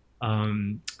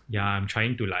yeah, I'm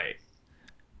trying to like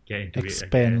get into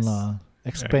Expand it. lah.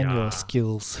 Expand Yeah. your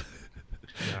skills.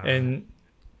 Yeah. And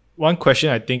one question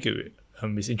I think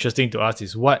is interesting to ask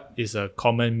is, what is a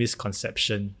common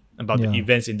misconception about the Yeah.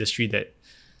 events industry that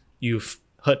you've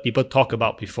heard people talk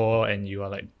about before, and you are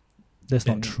like, That's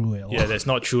not true at all. yeah, that's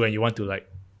not true, and you want to like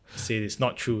say it's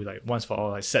not true, like once for all,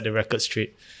 like set the record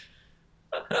straight.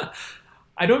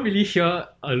 I don't really hear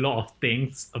a lot of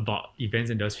things about events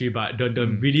industry, but the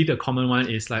really the common one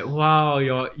is like, wow,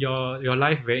 your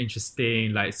life very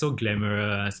interesting, like so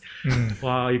glamorous.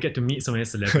 Wow, you get to meet so many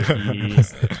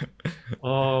celebrities.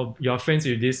 Oh, you're friends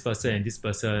with this person and this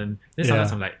person. Then sometimes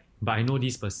Yeah. I'm like, but I know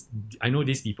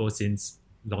these people since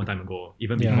long time ago,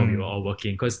 even before we were all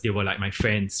working, because they were like my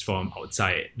friends from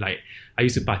outside. Like I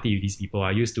used to party with these people.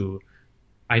 I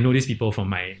know these people from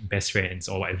my best friends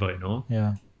or whatever, you know.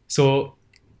 Yeah. So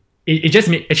it just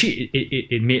made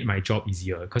it made my job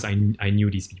easier because I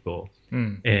knew these people.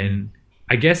 And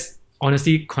I guess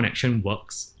honestly connection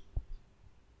works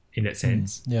in that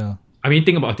sense. Yeah. I mean,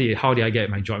 think about it, how did I get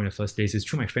my job in the first place? It's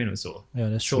through my friend also. Yeah,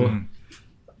 that's So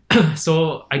true.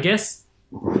 so I guess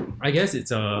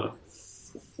it's a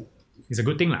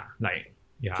good thing lah. Like,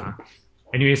 yeah.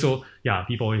 Anyway, so yeah,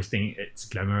 people always think it's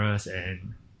glamorous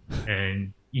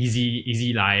and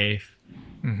easy life,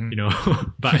 you know,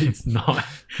 but it's not.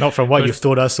 Not from what you've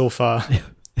told us so far. It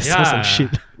Yeah. sounds like shit.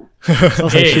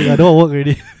 Sounds like Hey. shit. I don't want to work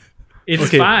already. It's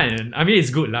Okay. fun. I mean, it's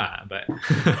good lah, but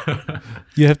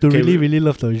You have to Okay, really, we- really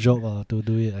love the job to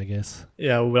do it, I guess.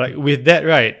 Yeah, like with that,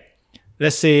 right?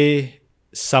 Let's say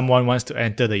someone wants to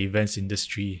enter the events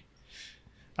industry.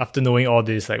 After knowing all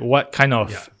this, like what kind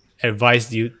of advice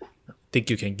do you think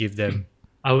you can give them?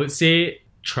 I would say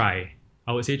try.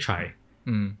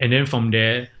 And then from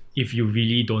there, if you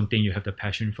really don't think you have the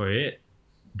passion for it,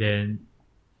 then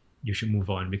you should move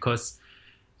on, because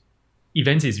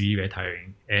events is really very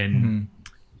tiring. And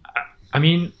I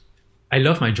mean, I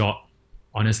love my job.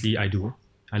 Honestly, I do.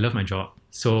 I love my job.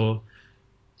 So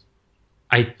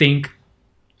I think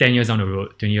 10 years down the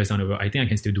road, 20 years down the road, I think I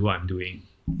can still do what I'm doing.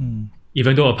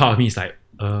 Even though a part of me is like,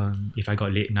 if I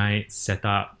got late nights set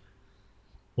up,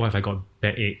 what if I got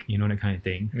backache, you know, that kind of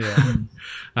thing. Yeah.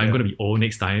 I'm going to be old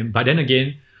next time. But then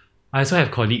again, I also have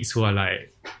colleagues who are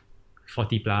like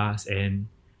 40 plus and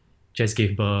just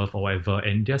gave birth or whatever,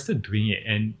 and they're still doing it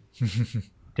and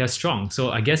they're strong.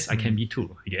 So I guess I can be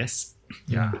too, I guess.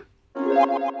 Yeah.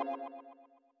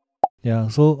 Yeah,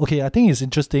 so okay, I think it's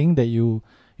interesting that you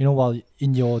know, while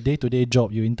in your day-to-day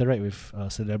job, you interact with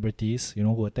celebrities, you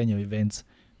know, who attend your events,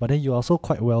 but then you're also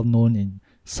quite well known in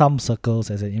some circles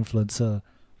as an influencer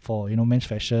for, you know, men's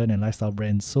fashion and lifestyle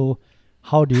brands. So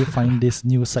how do you find this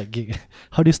new side gig?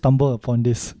 How do you stumble upon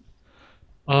this?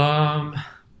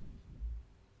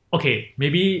 Okay,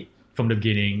 maybe from the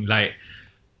beginning, like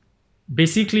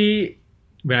basically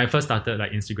when I first started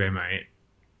like Instagram, right,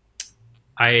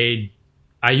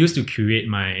 I used to curate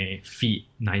my feed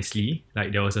nicely.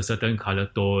 Like there was a certain color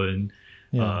tone,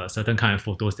 certain kind of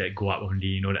photos that go up only,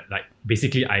 you know, like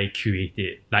basically I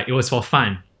curated. Like it was for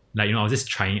fun. Like, you know, I was just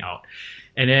trying it out.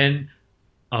 And then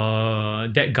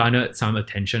that garnered some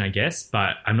attention, I guess,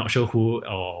 but I'm not sure who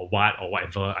or what or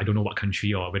whatever. I don't know what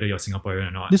country or whether you're Singaporean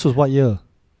or not. This was what year?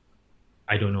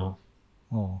 I don't know.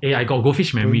 Oh, Hey, I got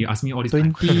goldfish memory. You ask me all this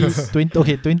time.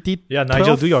 20, Yeah,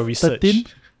 Nigel, do your research. 13?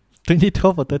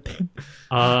 2012 or 13?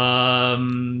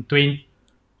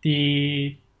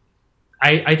 20.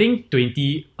 I think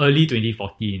early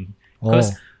 2014.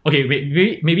 Because okay,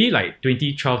 maybe like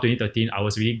 2012, 2013, I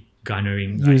was really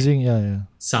garnering like Using,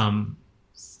 some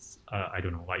I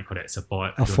don't know what you call that,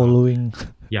 support. I a don't know. following.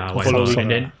 Yeah, whatever. Following, And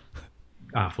then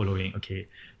following, okay.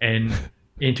 And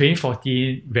in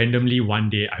 2014, randomly one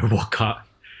day I woke up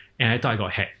and I thought I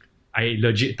got hacked. I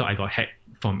legit thought I got hacked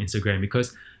from Instagram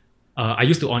because I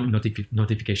used to on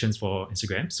notifications for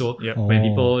Instagram. So Yep. when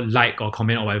people like or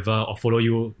comment or whatever or follow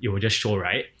you, it will just show,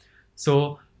 right?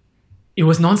 So it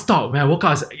was nonstop. When I woke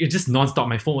up, it was just nonstop.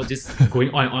 My phone was just going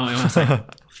on and on and on. I was like,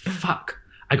 fuck.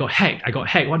 I got hacked.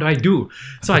 What do I do?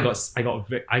 So I got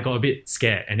a bit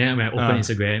scared. And then when I opened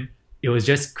Instagram, it was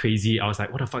just crazy. I was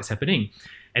like, what the fuck is happening?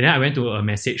 And then I went to a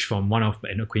message from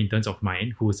an acquaintance of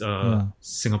mine who's a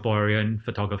Singaporean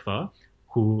photographer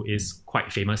who is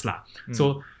quite famous lah.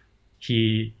 So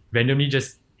he randomly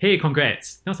just, hey,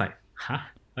 congrats. And I was like, huh?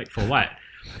 Like for what?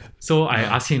 So I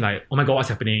asked him like, oh my god, what's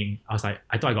happening? I was like,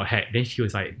 I thought I got hacked. Then he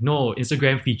was like, no,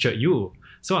 Instagram featured you.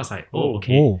 So I was like, oh,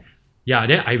 okay. Oh. Yeah,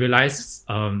 then I realized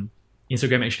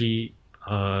Instagram actually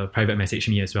private messaged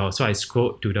me as well. So I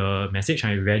scrolled to the message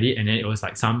and I read it, and then it was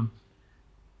like some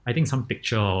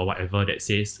picture or whatever that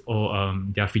says,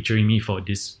 they are featuring me for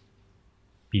this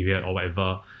period or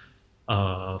whatever,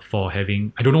 for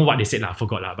having, I don't know what they said, I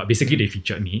forgot, but basically they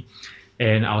featured me.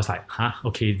 And I was like,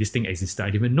 okay, this thing existed. I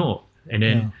didn't even know. And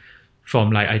then from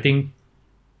like, I think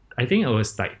it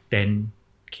was like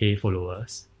 10K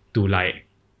followers to like,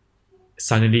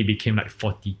 suddenly it became like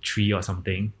 43 or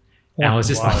something. And I was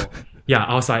just like,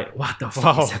 I was like, what the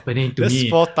fuck is happening to me? That's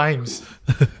 4 times.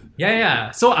 Yeah.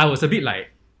 So I was a bit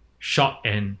like shocked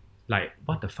and like,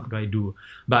 what the fuck do I do?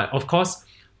 But of course,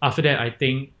 after that, I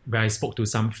think when I spoke to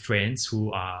some friends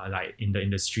who are like in the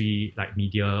industry, like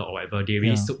media or whatever,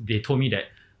 they told me that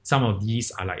some of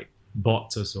these are like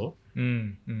bots also.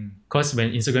 Because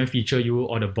when Instagram feature you,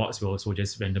 all the bots will also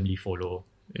just randomly follow.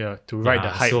 Yeah, to ride the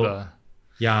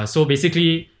hype. So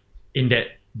basically, in that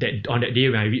on that day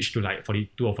when I reached to like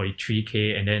 42 or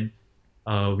 43K, and then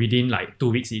within like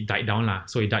 2 weeks it died down lah.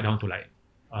 So it died down to like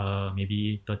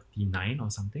maybe 39 or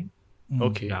something.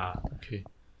 Okay. Yeah. Okay.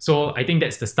 So I think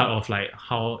that's the start of like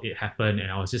how it happened,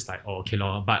 and I was just like, oh, okay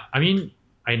lor. But I mean,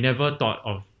 I never thought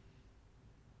of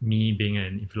me being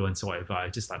an influencer or whatever. I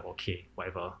just like, okay,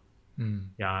 whatever.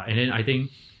 Yeah, and then I think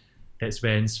that's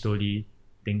when slowly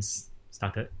things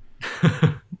started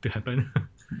to happen.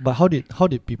 But how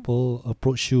did people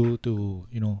approach you to,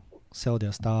 sell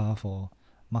their stuff or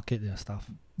market their stuff?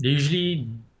 They usually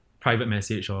private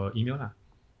message or email lah.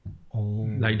 Oh.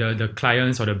 Like the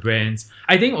clients or the brands.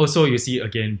 I think also you see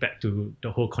again back to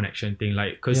the whole connection thing,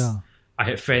 like because I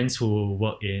had friends who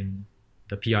work in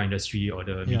the PR industry or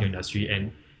the media industry,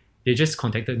 and they just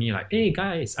contacted me like, hey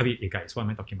guys, what am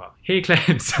I talking about? Hey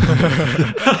Clams.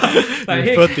 Like,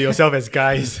 you refer to yourself as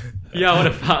guys. Yeah, what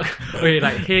the fuck? Okay,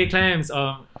 like, hey Clams,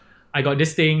 I got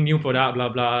this thing, new product, blah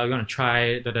blah, I'm gonna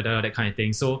try, that kind of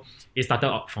thing. So it started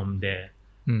up from there.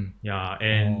 Yeah,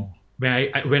 and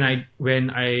when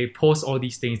I post all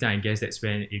these things, then I guess that's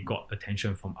when it got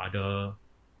attention from other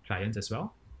clients as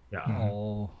well. Yeah.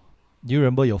 Oh. Do you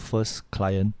remember your first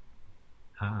client?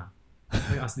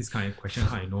 I ask this kind of question,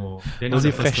 how I know? Then Was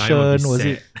it fashion? Was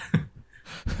it?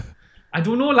 I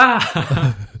don't know lah.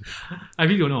 I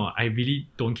really don't know. I really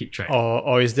don't keep track.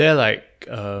 Or is there like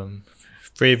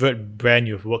favorite brand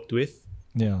you've worked with?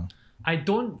 Yeah. I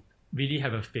don't really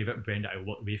have a favorite brand that I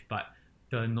work with, but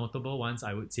the notable ones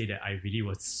I would say that I really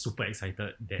was super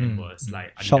excited then was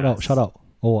like Adidas. Shout out.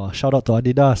 Oh, shout out to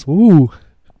Adidas. Woo!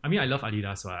 I mean, I love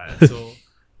Adidas, right? So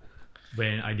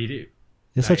when I did it,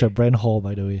 You're such a brand whore,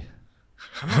 by the way.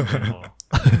 I'm not brand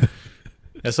whore.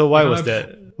 Yeah, so why was that?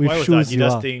 With Why was shoes, the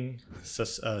Adidas thing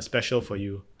special for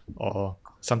you, or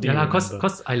something? Yeah,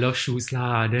 cause I love shoes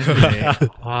lah. Then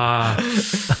like, wow,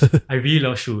 I really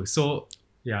love shoes. So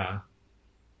yeah.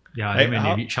 Then when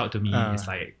they reached out to me, it's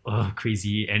like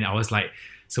crazy, and I was like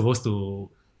supposed to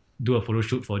do a photo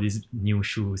shoot for these new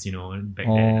shoes, back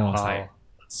then. I was like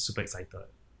super excited.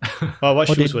 Wow, what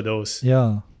shoes were those?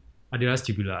 Yeah. Adidas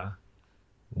Tubular.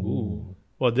 Ooh.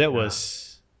 Well, that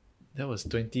was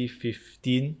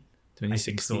 2015, 2016. I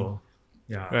think so.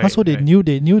 Yeah. Right, So they knew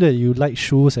that you like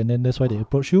shoes, and then that's why they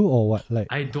approached you, or what? Like,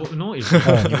 I don't know if they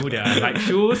knew that I like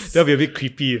shoes. That'll be a bit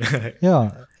creepy.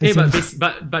 yeah. Hey, but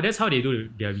that's how they do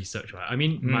their research, right? I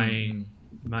mean,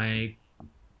 my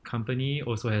company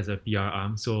also has a PR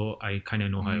arm, so I kind of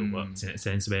know how it works in that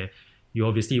sense, where you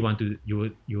obviously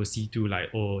you will see to like,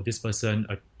 oh, this person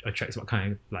attracts what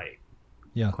kind of like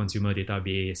consumer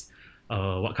database,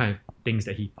 what kind of things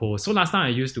that he posts. So last time I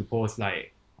used to post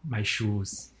like my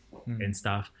shoes and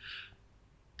stuff,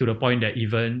 to the point that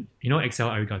even Excel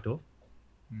Arigato.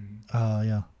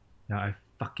 Yeah, I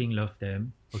fucking love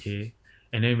them. Okay.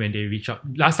 And then when they reach out,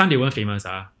 last time they weren't famous,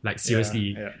 like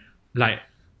seriously, like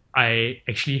I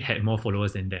actually had more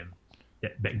followers than them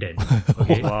back then.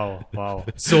 Okay? Wow.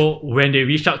 So when they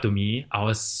reached out to me, I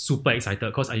was super excited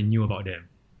because I knew about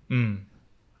them.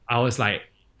 I was like,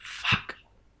 fuck,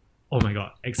 oh my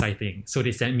god, exciting. So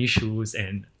they sent me shoes,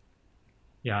 and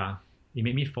it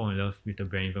made me fall in love with the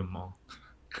brand even more.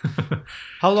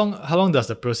 How long does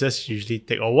the process usually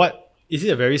take, or what? Is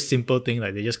it a very simple thing,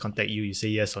 like they just contact you, you say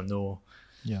yes or no?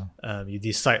 Yeah. You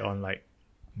decide on like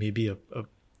maybe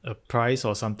a price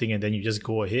or something, and then you just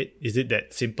go ahead. Is it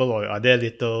that simple, or are there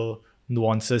little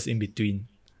nuances in between?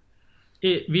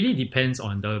 It really depends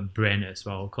on the brand as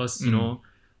well, because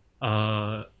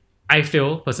I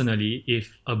feel personally,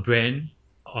 if a brand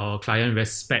or client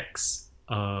respects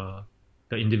the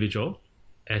individual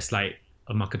as like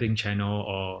a marketing channel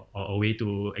or a way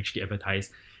to actually advertise.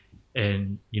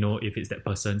 And if it's that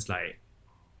person's like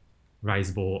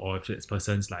rice bowl, or if it's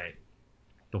person's like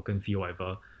token fee or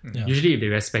whatever, Yeah. usually if they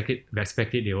respect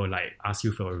it, they will like ask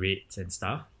you for rates and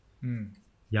stuff.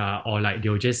 Yeah, or like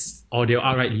they'll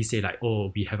outrightly say like,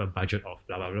 oh, we have a budget of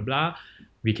blah blah blah blah,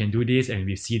 we can do this and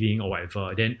with seeding or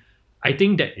whatever. Then I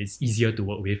think that is easier to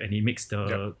work with and it makes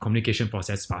the communication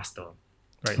process faster.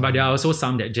 Right. But there are also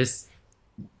some that just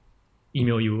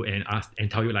email you and ask and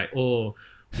tell you like, oh,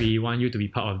 we want you to be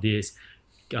part of this.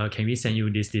 Can we send you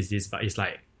this? But it's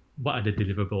like, what are the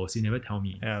deliverables? You never tell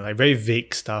me. Yeah, like very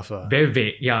vague stuff. Very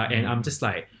vague, yeah. And I'm just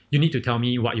like, you need to tell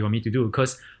me what you want me to do.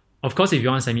 Because, of course, if you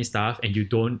want to send me stuff and you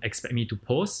don't expect me to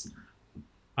post,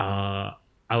 I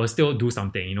will still do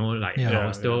something, like I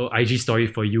will still IG story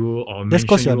for you or That's mention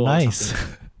because you you're or nice.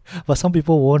 something. But some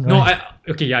people won't, No,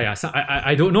 right? So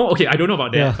I don't know. Okay, I don't know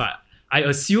about that, Yeah. but I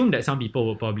assume that some people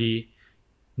will probably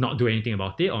not do anything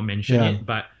about it or mention Yeah. it.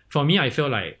 But for me, I feel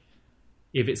like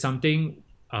if it's something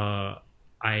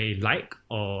I like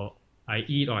or I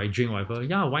eat or I drink or whatever,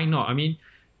 yeah, why not? I mean,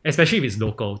 especially if it's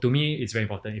local. To me, it's very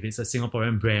important. If it's a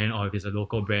Singaporean brand or if it's a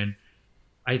local brand,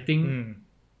 I think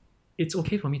it's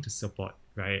okay for me to support,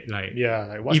 right? Like,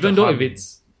 like what's even the though harm if in-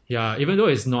 it's even though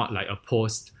it's not like a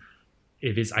post,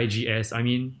 if it's IGS, I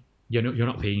mean, you're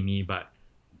not paying me, but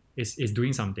it's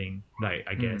doing something, like,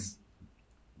 I guess.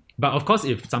 But of course,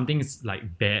 if something's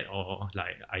like bad or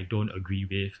like I don't agree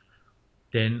with,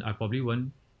 then I probably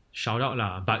won't shout out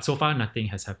lah. But so far, nothing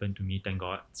has happened to me, thank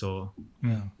God. So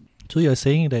Yeah. So you're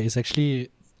saying that it's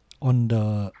actually on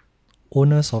the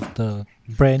owners of the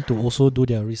brand to also do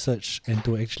their research and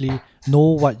to actually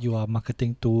know what you are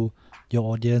marketing to your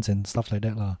audience and stuff like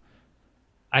that lah.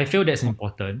 I feel that's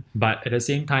important, but at the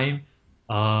same time,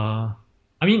 I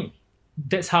mean,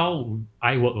 that's how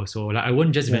I work also. Like, I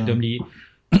won't just Yeah. randomly,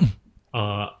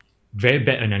 very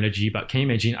bad analogy, but can you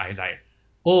imagine I like,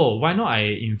 oh, why not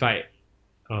I invite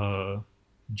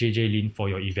JJ Lin for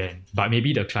your event? But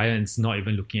maybe the client's not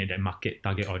even looking at that market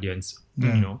target audience,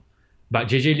 But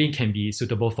JJ Lin can be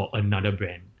suitable for another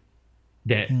brand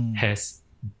that has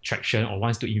traction or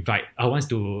wants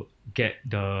to get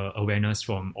the awareness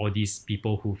from all these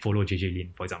people who follow JJ Lin,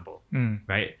 for example,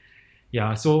 right?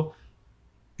 Yeah, so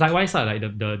likewise, like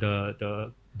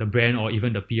the brand or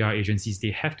even the PR agencies,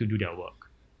 they have to do their work.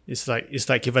 It's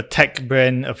like if a tech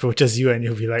brand approaches you and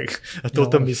you'll be like a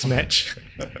total mismatch.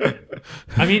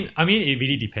 I mean, it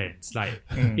really depends. Like,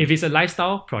 if it's a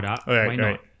lifestyle product, why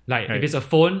not? Like, if it's a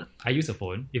phone, I use a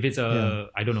phone. If it's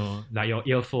I don't know, like your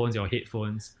earphones, your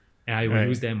headphones, and I will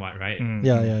use them, right?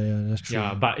 Yeah, that's true.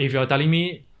 Yeah, but if you're telling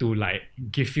me to like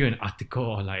give you an article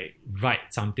or like write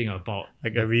something about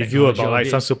Like the a review technology about of like it,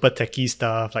 some super techie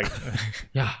stuff, like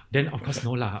yeah, then of course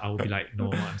no lah. I will be like,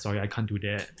 no, I'm sorry, I can't do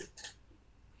that.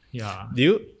 Yeah.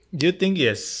 Do you think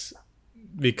it's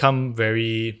become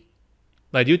very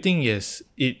like? Do you think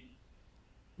it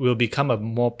will become a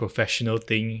more professional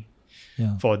thing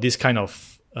for this kind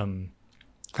of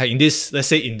like in this, let's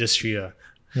say, industry?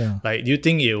 Yeah. Like, do you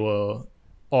think it will,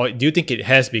 or do you think it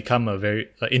has become a very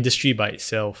industry by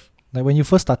itself? Like when you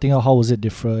first starting out, how was it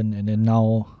different, and then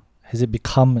now has it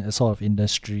become a sort of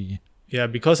industry? Yeah,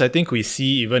 because I think we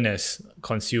see even as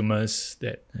consumers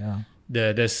that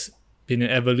there's been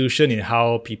an evolution in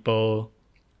how people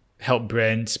help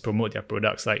brands promote their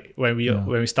products. Like when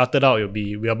we started out,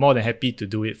 we are more than happy to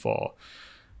do it for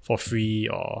free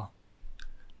or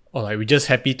like we're just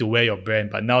happy to wear your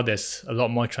brand. But now there's a lot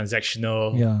more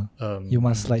transactional. Yeah. You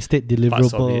must like state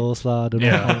deliverables lah. Don't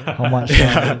know how much.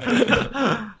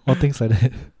 Or things like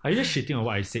that. Are you just shitting on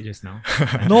what I said just now?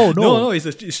 No,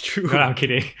 it's true. No, I'm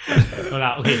kidding. No,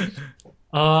 lah, okay.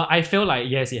 I feel like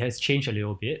yes, it has changed a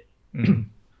little bit.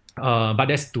 But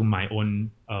that's to my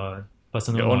own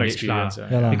personal Your own knowledge experience.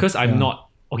 lah. Because I'm not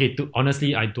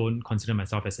honestly, I don't consider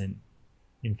myself as an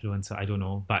influencer. I don't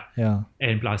know, but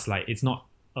and plus, like, it's not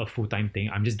a full-time thing.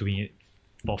 I'm just doing it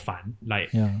for fun.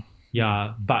 Like,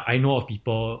 but I know of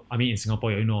people. I mean, in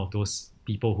Singapore, you know of those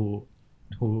people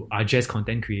who are just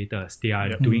content creators. They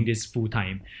are doing this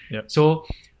full-time. So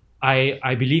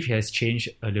I believe it has changed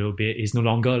a little bit. It's no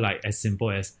longer like as simple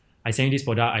as I send you this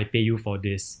product, I pay you for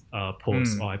this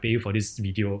post, or I pay you for this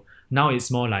video. Now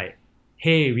it's more like,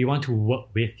 hey, we want to work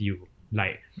with you.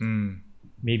 Like,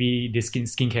 maybe this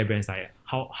skincare brands, like,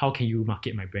 how can you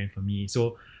market my brand for me?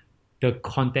 So the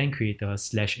content creator /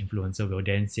 influencer will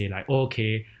then say like, oh,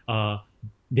 okay,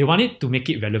 they want it to make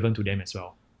it relevant to them as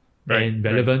well, and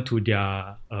relevant to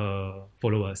their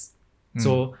followers.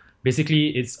 So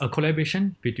basically, it's a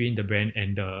collaboration between the brand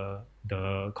and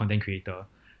the content creator.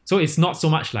 So it's not so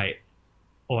much like,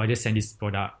 oh, I just send this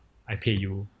product I pay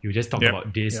you. You just talk Yep,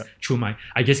 about this yep. through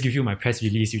I just give you my press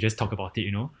release. You just talk about it,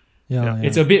 Yeah, Yeah. yeah.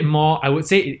 It's a bit more, I would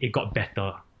say it got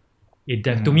better.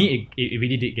 To me, it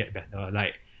really did get better.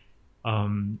 Like,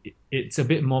 it's a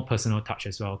bit more personal touch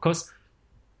as well. Because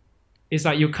it's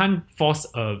like you can't force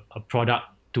a product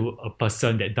to a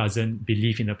person that doesn't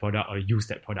believe in the product or use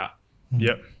that product.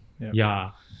 Yep.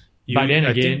 Yeah. But then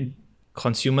I think again,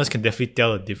 consumers can definitely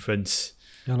tell a difference.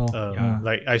 Yeah, lor. Yeah.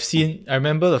 Like I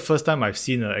remember the first time I've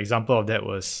seen an example of that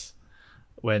was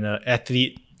when an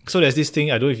athlete. So there's this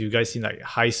thing, I don't know if you guys seen like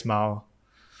High Smile.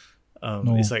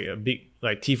 No. It's like a big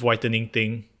like teeth whitening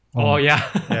thing. oh yeah.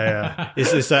 Yeah.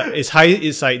 It's high.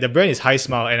 It's like the brand is High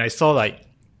Smile, and I saw like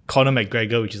Conor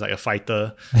McGregor, which is like a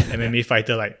fighter, MMA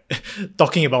fighter, like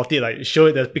talking about it, like show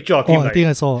the picture of him, I like think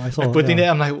I saw. like putting yeah. that.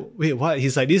 I'm like, wait, what?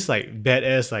 He's like this like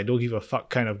badass, like don't give a fuck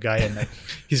kind of guy, and like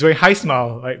he's wearing High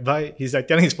Smile, like he's like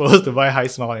telling his followers to buy High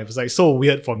Smile, and it was like so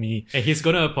weird for me. And he's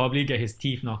gonna probably get his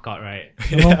teeth knocked out, right?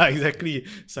 Yeah, exactly.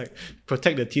 It's like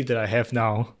protect the teeth that I have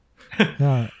now.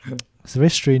 Yeah, it's very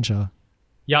strange.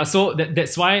 Yeah, so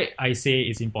that's why I say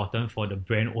it's important for the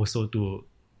brand also to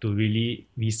really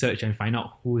research and find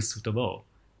out who is suitable.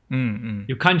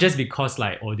 You can't just because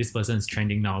like, oh, this person is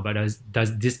trending now, but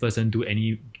does this person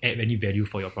add any value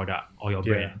for your product or your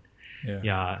brand?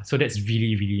 Yeah. So that's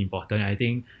really, really important. I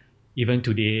think even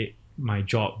today, my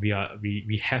job,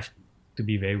 we have to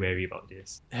be very wary about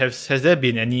this. Has there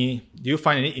been any? Do you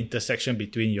find any intersection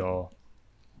between your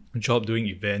job doing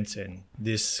events and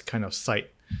this kind of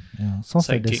site? Yeah, sounds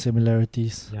like there's Sidekick.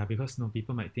 similarities. Yeah, because no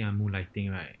people might think I'm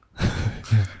moonlighting, right?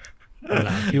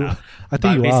 I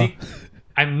think you are.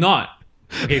 I'm not.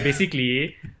 Okay,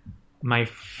 basically, my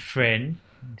friend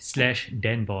 /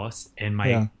 then boss and my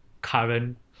Yeah.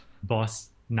 current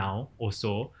boss now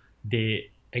also,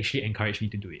 they actually encouraged me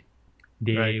to do it.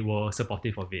 They Right. were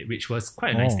supportive of it, which was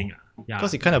quite a nice Oh. thing. Yeah,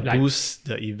 Because it kind of like, boosts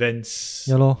the events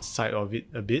Yeah, lor. side of it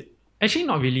a bit. actually,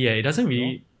 not really. It doesn't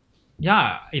really.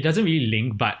 Yeah, it doesn't really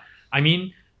link. But I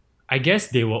mean, I guess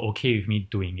they were okay with me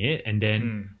doing it, and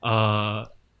then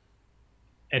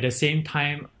at the same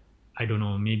time, I don't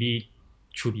know, maybe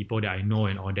through people that I know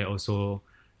and all that also.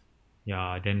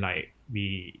 Yeah, then like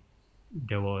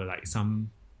there were like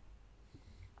some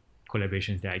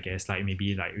collaborations there, I guess, like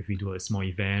maybe like if we do a small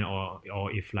event or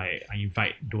if like I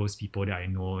invite those people that I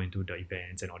know into the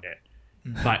events and all that.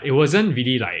 But it wasn't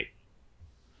really like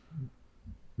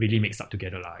really mixed up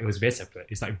together lah. It was very separate.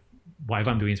 It's like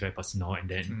whatever I'm doing is very personal, and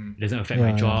then it doesn't affect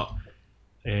my Yeah, job.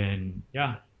 And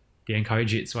yeah, they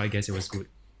encourage it, so I guess it was good.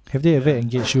 Have they ever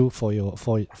engaged you for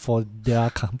their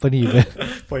company event?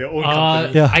 For your own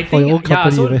company. Yeah, I for your own think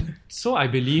company so. event. So I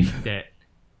believe that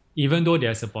even though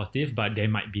they're supportive, but there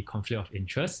might be conflict of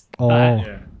interest. Oh.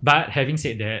 But having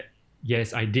said that,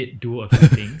 yes, I did do a few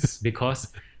things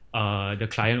because the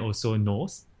client also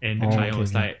knows, and the client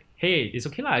was like, hey, it's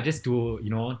okay lah, I just do,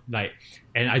 like,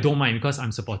 and I don't mind because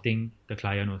I'm supporting the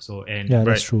client also. And Yeah,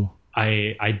 that's true.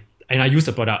 I use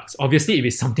the products. Obviously, if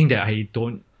it's something that I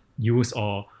don't use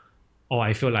or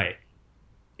I feel like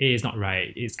it's not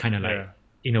right, it's kind of like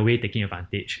in a way taking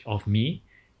advantage of me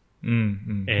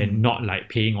and not like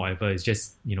paying or whatever. It's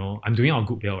just, I'm doing it on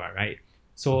goodwill, right?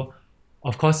 So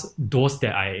of course, those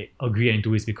that I agree and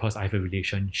do is because I have a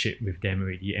relationship with them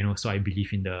already, and also I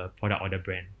believe in the product or the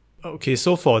brand. Okay,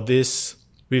 so for this,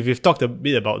 we've talked a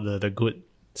bit about the good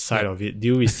side of it. Do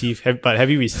you receive? Have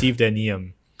you received any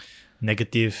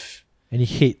negative? Any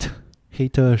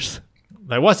haters?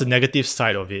 Like, what's the negative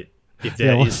side of it, if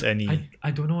there is any?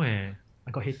 I don't know. I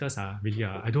got haters. Really.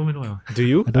 I don't even know. Do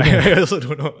you? I don't know. I also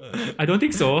don't know. I don't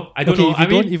think so. I don't Okay,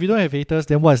 know. if you don't have haters,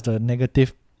 then what is the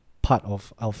negative part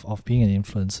of being an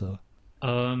influencer?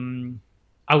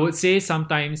 I would say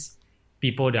sometimes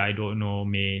people that I don't know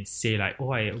may say like, "Oh,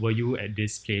 were you at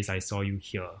this place? I saw you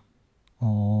here."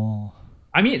 Oh,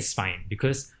 I mean, it's fine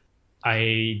because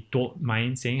I don't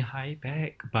mind saying hi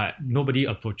back, but nobody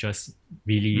approaches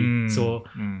really.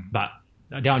 But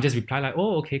then I'll just reply like,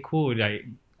 "Oh, okay, cool." Like,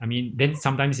 I mean, then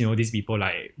sometimes these people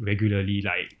like regularly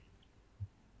like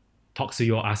talk to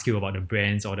you or ask you about the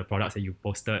brands or the products that you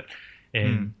posted,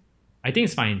 and I think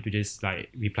it's fine to just like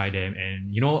reply them,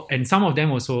 and and some of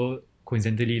them also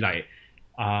coincidentally like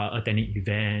attending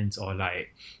events or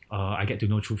like I get to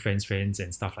know through friends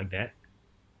and stuff like that.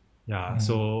 Yeah,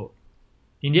 so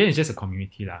in the end, it's just a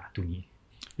community lah to me.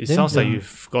 It sounds like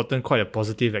you've gotten quite a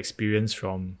positive experience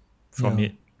from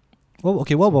it. well,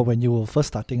 okay. What about when you were first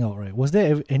starting out? Right? Was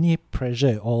there any pressure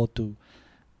at all to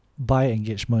buy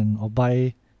engagement or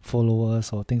buy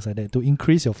followers or things like that to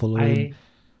increase your following?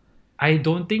 I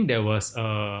don't think there was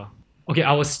okay,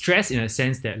 I was stressed in a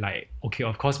sense that like, okay,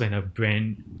 of course, when a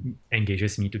brand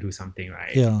engages me to do something,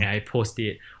 right, Yeah. and I post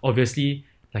it, obviously,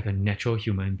 like a natural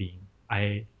human being,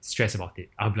 I stress about it.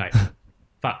 I'll be like,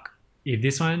 fuck, if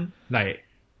this one like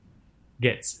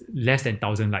gets less than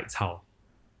 1,000 likes, how?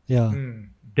 Yeah.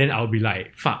 Then I'll be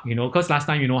like, fuck, because last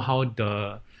time, how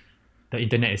the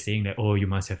internet is saying that, oh, you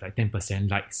must have like 10%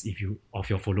 likes if you of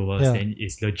your followers, Yeah. then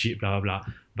it's legit, blah, blah,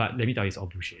 blah. But let me tell you, it's all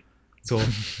bullshit. So,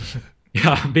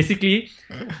 yeah, basically,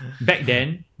 back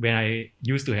then, when I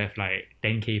used to have like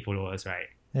 10K followers, right,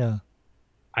 Yeah.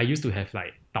 I used to have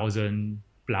like 1,000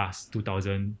 plus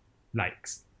 2,000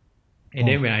 likes. And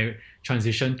then when I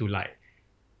transitioned to like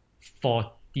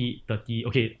 40, 30,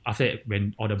 okay, after that,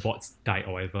 when all the bots died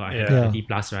or whatever, I had Yeah. 30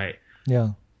 plus, right,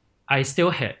 Yeah. I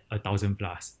still had 1,000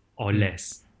 plus or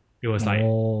less. It was like,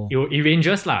 Oh. it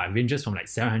ranges lah. It ranges from like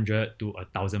 700 to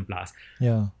 1,000 plus.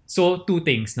 Yeah. So two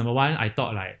things. Number one, I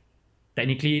thought like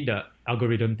technically the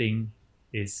algorithm thing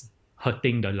is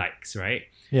hurting the likes, right?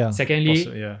 Yeah.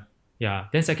 Secondly, Yeah. yeah.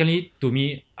 Then secondly, to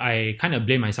me, I kind of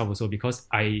blame myself also because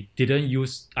I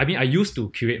used to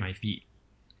curate my feed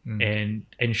and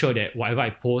ensure that whatever I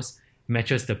post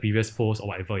matches the previous post or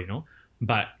whatever,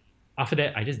 But after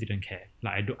that, I just didn't care.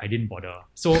 Like I didn't bother.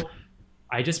 So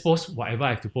I just post whatever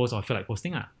I have to post or I feel like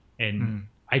posting. And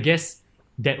I guess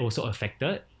that also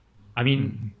affected. I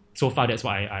mean, so far that's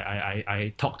what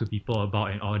I talk to people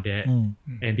about and all that.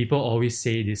 And people always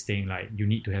say this thing like you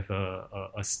need to have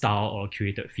a style or a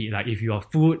curated feed. Like if you are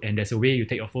food and there's a way you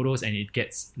take your photos and it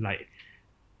gets like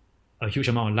a huge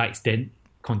amount of likes, then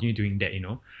continue doing that,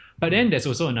 But then there's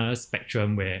also another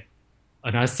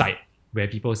side where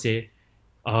people say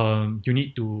you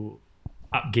need to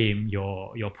up game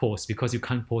your posts because you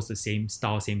can't post the same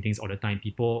style, same things all the time.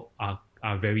 People are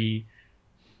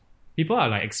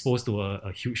like exposed to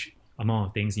a huge amount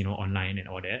of things, online and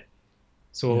all that.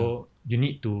 So you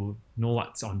need to know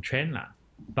what's on trend lah.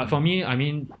 But for me, I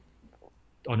mean,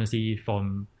 honestly,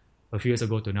 from a few years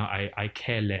ago to now, I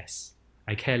care less.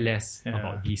 I care less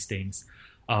about these things.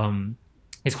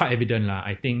 It's quite evident lah.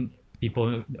 I think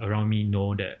people around me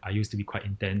know that I used to be quite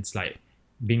intense, like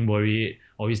being worried,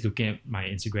 always looking at my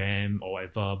Instagram or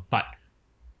whatever. But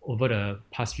over the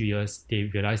past few years, they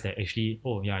realized that actually,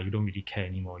 oh yeah, you don't really care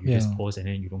anymore. You just post and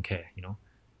then you don't care,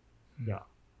 Yeah.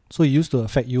 So it used to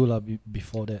affect you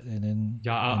before that, and then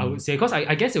Yeah, I would say because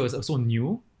I guess it was also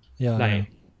new. Yeah.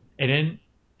 Like, and then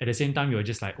at the same time, you were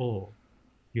just like, oh,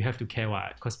 you have to care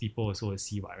what, because people also will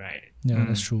see what, right? Yeah,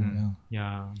 that's true. Yeah.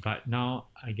 Yeah, but now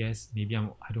I guess maybe I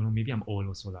don't know, maybe I'm old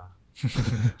also lah.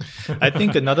 I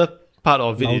think another part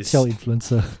of it is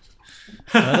influencer.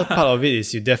 another part of it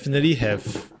is you definitely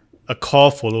have a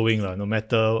core following no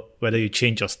matter whether you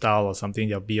change your style or something.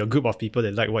 There'll be a group of people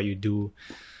that like what you do,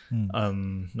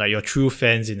 like your true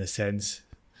fans in a sense.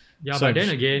 Yeah, So but then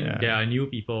again, yeah. there are new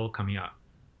people coming up.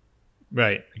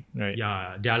 Right.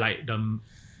 Yeah, they are like the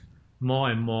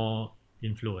more and more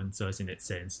influencers in that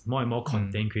sense, more and more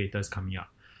content creators coming up.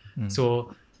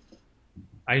 So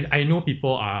I know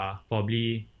people are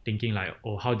probably thinking like,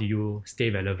 oh, how do you stay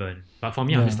relevant? But for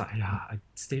me, I'm just like, I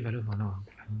stay relevant now.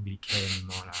 I don't really care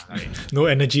anymore lah. Like, No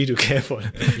energy to care for.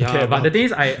 yeah, care but about. the thing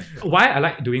is, why I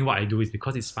like doing what I do is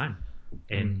because it's fun,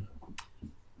 and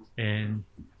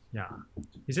yeah,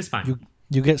 it's just fun.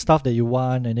 You get stuff that you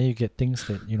want, and then you get things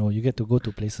that you get to go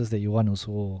to places that you want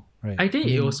also, right? I think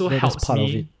it also that is helps part of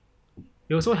me. it.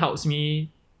 It also helps me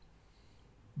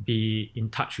be in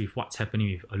touch with what's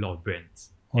happening with a lot of brands,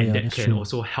 and that that's can true.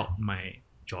 also help my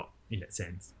job in that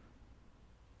sense.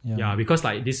 Yeah. Yeah, because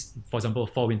like this, for example,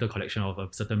 fall winter collection of a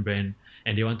certain brand,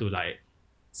 and they want to like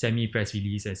send me press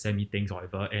release and send me things or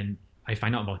whatever, and I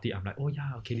find out about it, I'm like, oh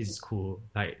yeah, okay, this is cool.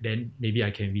 Like then maybe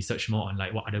I can research more on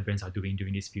like what other brands are doing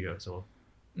during this period. So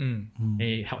and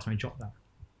it helps my job lah.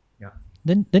 Yeah.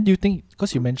 Then do you think,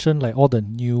 because you mentioned like all the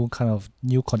new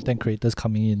content creators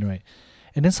coming in, right?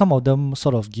 And then some of them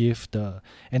sort of give the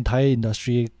entire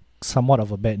industry somewhat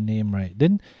of a bad name, right?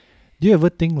 Then do you ever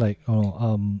think like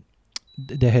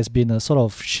there has been a sort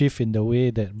of shift in the way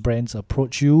that brands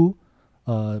approach you?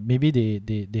 Maybe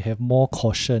they have more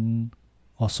caution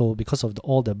also because of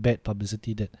all the bad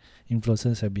publicity that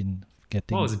influencers have been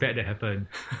getting. What was bad that happened?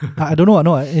 I don't know.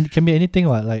 No, it can be anything.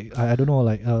 Like I don't know,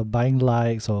 like buying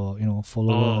likes or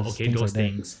followers. Oh, okay, things those like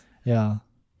things. That. Yeah.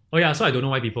 Oh yeah, so I don't know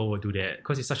why people would do that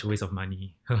because it's such a waste of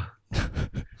money.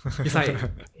 It's like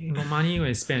money when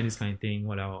you spend on this kind of thing.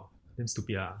 What else? Damn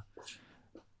stupid ah.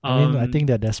 I mean, I think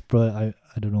they're desperate. I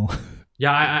don't know.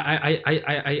 Yeah,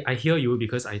 I hear you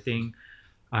because I think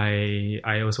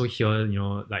I also hear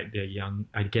like the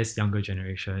younger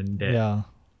generation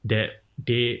that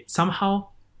they somehow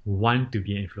want to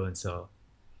be an influencer,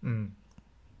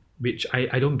 which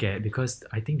I don't get because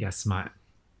I think they're smart,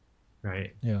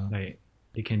 right? Yeah. Like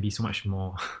they can be so much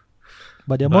more.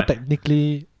 But they're more But-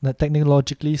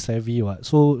 technologically savvy, what?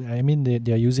 So I mean,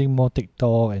 they're using more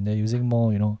TikTok and they're using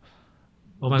more,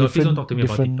 Oh my god, please don't Different- talk to me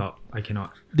about different- TikTok. I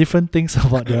cannot. different things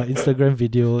about their Instagram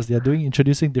videos. They're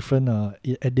introducing different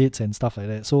edits and stuff like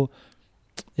that. So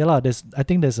yeah lah, I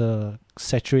think there's a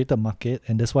saturated market,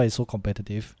 and that's why it's so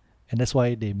competitive, and that's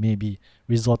why they may be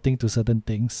resorting to certain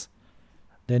things.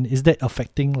 Then is that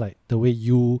affecting like the way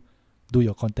you do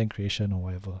your content creation or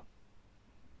whatever?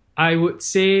 I would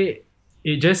say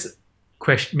it just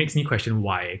makes me question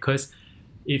why, because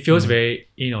it feels very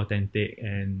inauthentic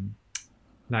and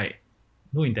like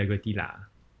no integrity lah.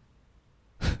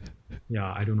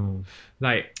 Yeah, I don't know.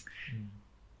 Like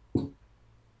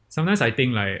sometimes I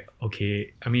think like,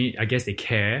 okay, I mean, I guess they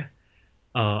care.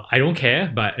 I don't care,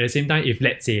 but at the same time, if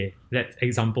let's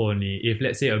example only, if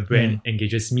let's say a brand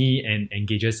engages me and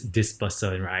engages this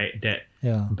person, right, that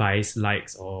Yeah. buys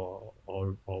likes or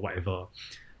whatever.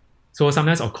 So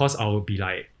sometimes, of course, I will be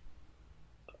like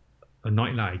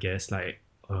annoyed lah. I guess like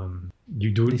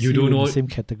you They see do you in know. the same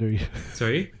category.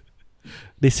 Sorry.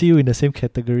 They see you in the same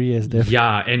category as them.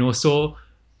 Yeah, and also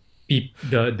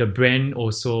the brand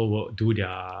also will do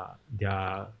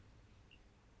their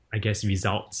I guess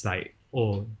results like,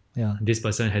 oh, Yeah. this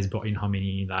person has brought in how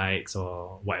many likes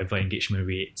or whatever engagement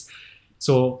rates.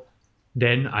 So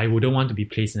then I wouldn't want to be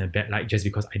placed in a bad light just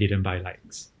because I didn't buy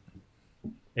likes.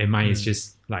 And mine is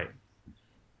just like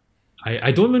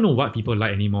I don't even know what people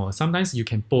like anymore. Sometimes you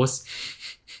can post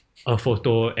a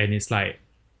photo and it's like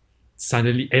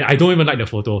suddenly, and I don't even like the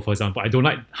photo, for example. I don't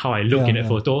like how I look Yeah, in that yeah.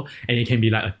 photo, and it can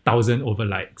be like 1,000 over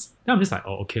likes. Then I'm just like,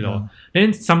 oh, okay, lor. Yeah.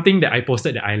 Then something that I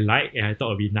posted that I like and I thought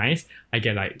would be nice, I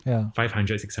get like Yeah.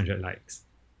 500, 600 likes.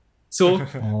 So,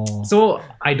 Oh. so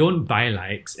I don't buy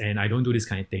likes and I don't do this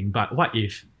kind of thing. But what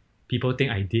if people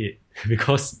think I did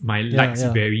because my likes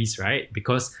yeah. varies, right?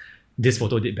 Because this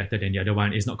photo did better than the other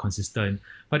one. It's not consistent.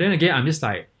 But then again, I'm just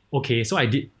like, okay, so I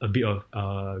did a bit of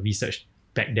research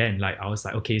back then. Like I was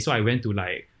like, okay, so I went to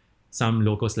like some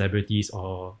local celebrities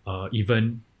or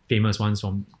even famous ones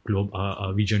from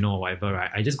regional or whatever,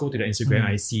 right? I just go to the Instagram,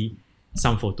 I see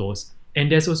some photos, and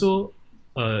there's also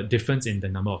a difference in the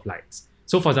number of likes.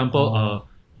 So for example,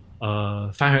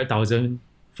 500,000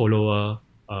 follower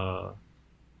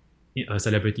a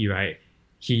celebrity, right?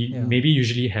 He maybe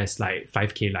usually has like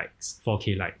 5k likes,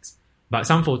 4k likes, but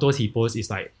some photos he posts is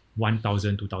like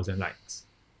 1,000, 2,000 likes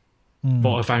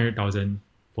for a 500,000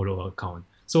 follower account.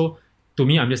 So to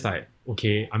me, I'm just like,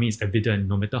 okay, I mean, it's evident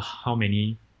no matter how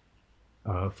many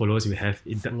followers you have,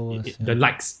 the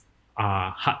likes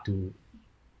are hard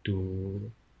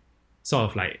to sort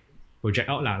of like project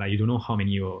out lah. Like you don't know how many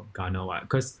you'll garner, what,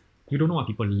 because you don't know what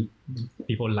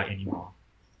people like anymore.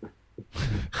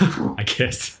 I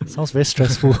guess. Sounds very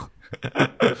stressful.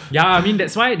 Yeah, I mean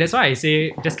that's why I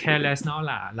say just care less now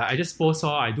lah. Like I just post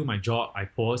all, I do my job, I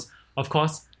post. Of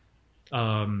course,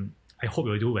 I hope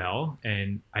you'll do well,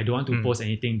 and I don't want to post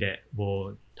anything that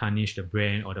will tarnish the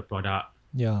brand or the product.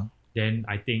 Yeah. Then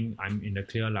I think I'm in the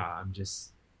clear lah. I'm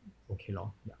just okay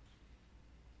lor. Yeah.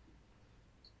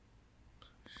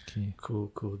 Okay.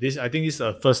 Cool. I think this is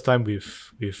the first time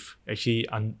we've actually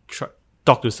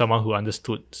talked to someone who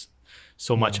understood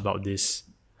so much about this.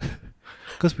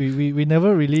 Because we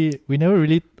never really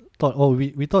thought,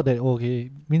 we thought that, okay,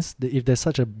 means if there's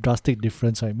such a drastic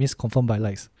difference, right, means confirmed by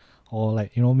likes, or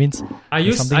like, means I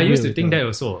used to think that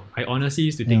also. I honestly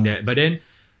used to think that, but then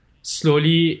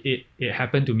slowly it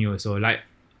happened to me also. Like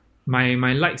my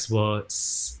likes were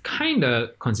kind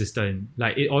of consistent.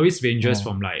 Like it always ranges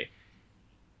from like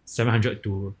 700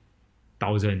 to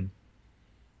 1,000.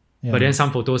 Yeah. But then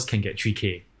some photos can get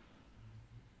 3k.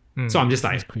 So I'm just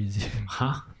That's like, crazy.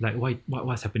 huh? Like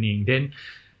what's happening? Then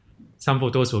some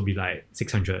photos will be like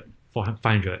 600, 400,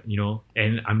 500, you know?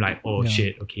 And I'm like, oh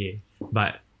shit, okay.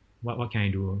 But what can I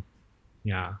do?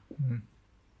 Yeah.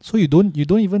 So you don't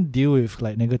even deal with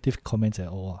like negative comments at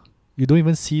all. You don't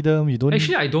even see them. You don't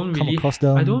Actually, I don't come really across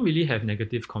them. I don't really have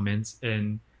negative comments,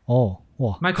 and Wow.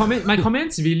 my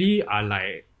comments really are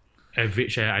like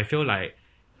average. I feel like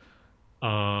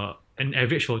an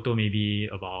average photo maybe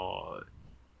about,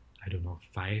 I don't know,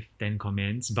 5-10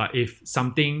 comments. But if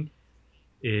something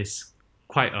is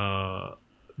quite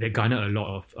that garner a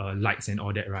lot of likes and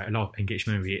all that, right, a lot of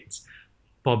engagement rates,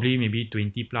 probably maybe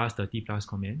 20 plus 30 plus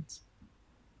comments.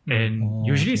 And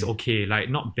usually it's okay, like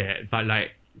not bad, but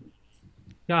like,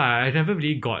 yeah, I never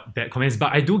really got bad comments,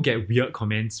 but I do get weird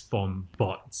comments from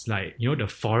bots, like, you know, the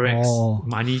Forex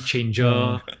money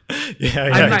changer. Yeah,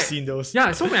 I'm I've like- seen those.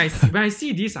 Yeah, so when I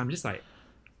see this, I'm just like,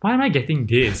 why am I getting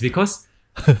this? Because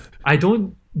I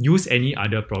don't use any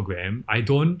other program. I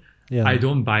don't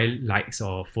buy likes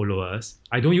or followers.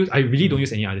 I really don't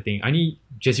use any other thing. I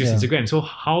just use Instagram. So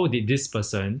how did this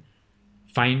person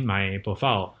find my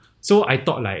profile? So I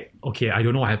thought like, okay, I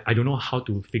don't know how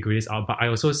to figure this out. But I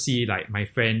also see like my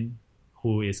friend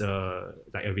who is a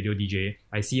video DJ.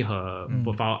 I see her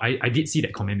profile. I did see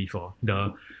that comment before.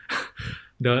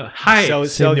 The hi,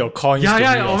 sell your coins.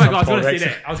 Yeah. Oh my god, I was gonna say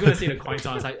that. I was gonna say the coins.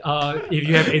 So I was like, if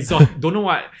you have don't know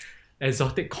what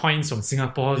exotic coins from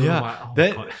Singapore. Don't know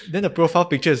what, then the profile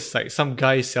picture is like some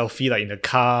guy selfie like in the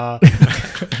car.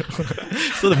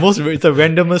 So it's a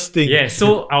randomest thing. Yeah.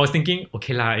 So I was thinking,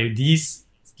 okay lah, if these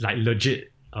like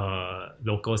legit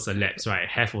local celebs right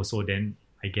have also, then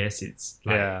I guess it's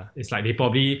like they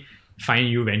probably find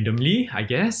you randomly, I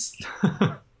guess.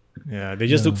 Yeah, they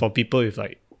just look for people with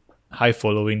like high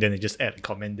following, then they just add a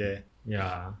comment there.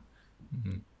 Yeah.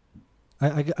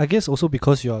 I guess also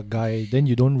because you're a guy, then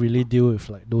you don't really deal with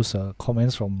like those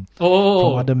comments from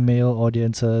other male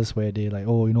audiences where they like,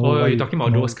 you're talking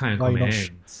about those kind of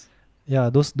comments.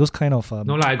 Those kind of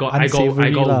no, like I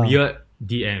got weird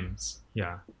DMs.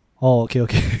 Yeah. Oh, okay.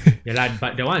 Yeah, like,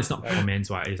 but that one is not comments,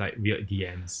 right? It's like weird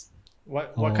DMs.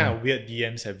 What kind of weird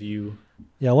DMs have you?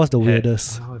 Yeah, what's the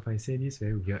weirdest? Wow, if I say this,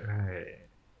 very weird, right?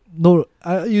 No,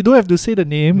 you don't have to say the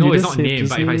name. No, it's not name,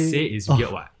 but if I say it's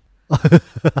weird, what?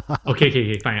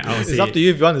 Okay, fine. I'll say it's up to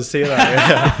you if you want to say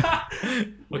that.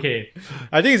 Okay.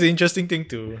 I think it's an interesting thing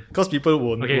to, because people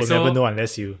will never know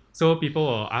unless you. So people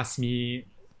will ask me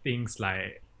things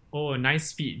like, "Oh,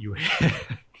 nice feet you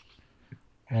have."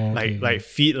 Like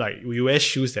feet, like you wear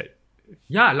shoes that.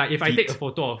 Yeah, like if I take a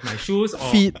photo of my shoes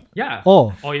or feet. Yeah.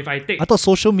 Oh. Or if I thought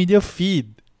social media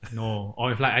feed. No.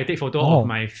 Or if like I take photo of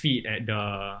my feet at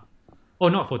the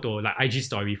not photo, like IG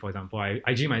story, for example. I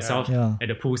IG myself at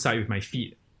the poolside with my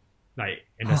feet, like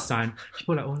in the sun.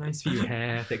 People are like, "Oh, nice feet you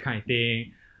have," that kind of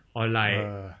thing. Or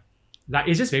like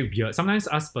it's just very weird. Sometimes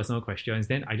ask personal questions,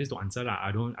 then I just don't answer lah.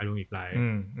 I don't reply.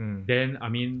 Then I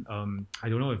mean, I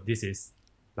don't know if this is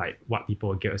like what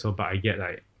people get also, but I get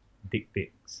like dick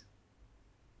pics.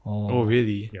 Oh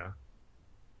really? Yeah.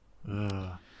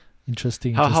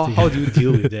 Interesting. How do you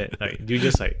deal with that? Like, do you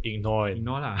just like ignore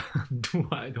lah? Do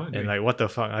what? I don't. And like, what the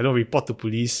fuck? I don't report to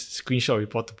police. Screenshot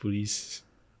report to police.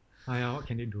 Yeah, what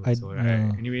can they do? Right?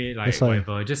 Anyway, like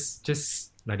whatever.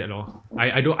 Just like that lor.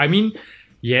 I mean,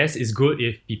 yes, it's good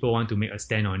if people want to make a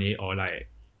stand on it or like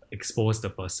expose the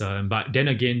person. But then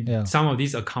again, some of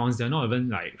these accounts, they're not even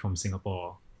like from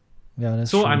Singapore. Yeah,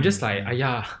 that's so true. I'm just like,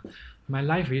 my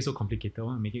life really so complicated. I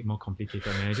want to make it more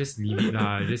complicated, man. Just leave it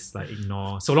lah. Just like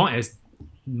ignore. So long as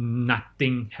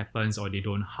nothing happens or they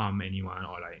don't harm anyone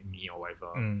or like me or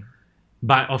whatever.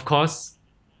 But of course,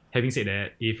 having said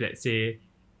that, if let's say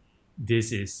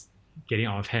this is getting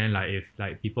out of hand, like if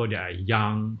like people that are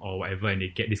young or whatever and they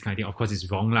get this kind of thing, of course it's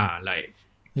wrong lah. Like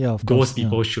of those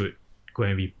people should go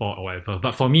and report or whatever.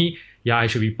 But for me, I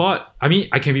should report. I mean,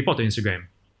 I can report to Instagram,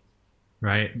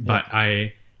 right? But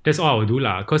that's all I will do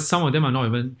lah. Because some of them are not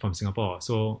even from Singapore,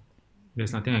 so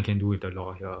there's nothing I can do with the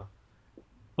law here.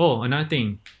 Oh, another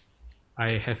thing,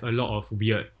 I have a lot of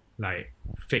weird like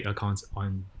fake accounts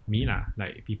on me lah.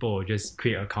 Like people will just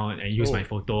create an account and use my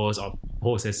photos or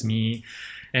post as me.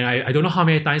 And I don't know how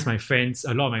many times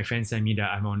a lot of my friends send me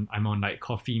that I'm on like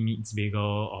Coffee Meets Bagel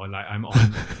or like I'm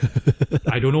on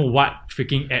I don't know what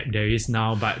freaking app there is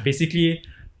now, but basically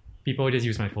people just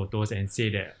use my photos and say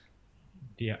that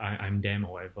I'm them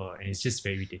or whatever, and it's just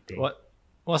very irritating.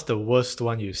 What's the worst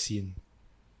one you've seen?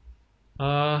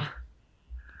 Not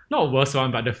worst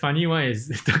one, but the funny one is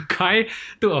the guy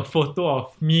took a photo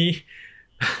of me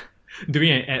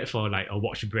doing an ad for like a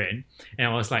watch brand, and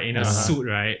I was like in a suit,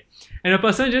 right? And the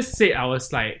person just said I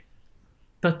was like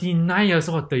 39 years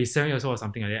old or 37 years old or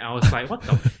something like that. I was like, what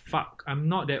the fuck? I'm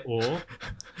not that old.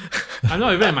 I'm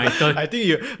not even at my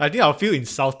 30s. I think I'll feel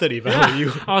insulted if I were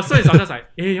you. I was so insulted. I was like,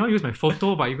 hey, you want to use my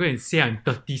photo, but you go and say I'm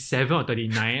 37 or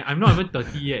 39. I'm not even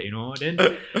 30 yet, you know. Then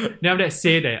after that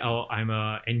say that I'm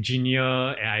an engineer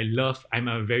and I'm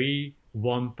a very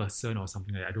warm person or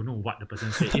something like that. I don't know what the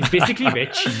person said. It's basically very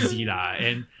cheesy lah.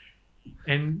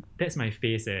 And that's my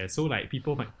face. So like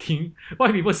people might think,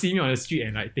 why people see me on the street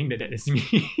and like think that is me?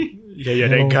 Yeah,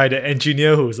 that guy, the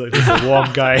engineer who's like just a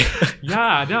warm guy.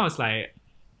 Yeah, then I was like,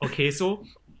 okay, so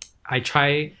I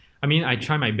try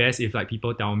my best. If like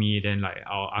people tell me, then like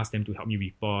I'll ask them to help me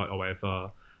report or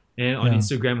whatever. And on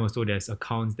Instagram also there's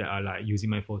accounts that are like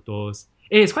using my photos.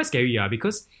 It's quite scary,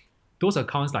 because those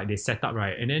accounts like they set up,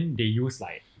 right, and then they use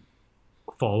like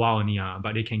for a while only,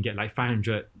 but they can get like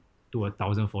 500 to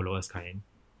 1,000 followers kind.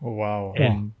 Oh wow.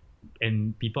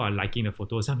 And people are liking the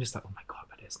photos. I'm just like, oh my god,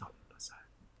 but that's not the person.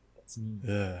 It's me.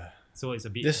 Yeah. So it's a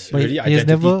bit. This But really he has identity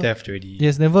never- theft already. It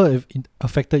has never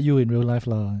affected you in real life,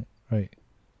 lah, right?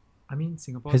 I mean,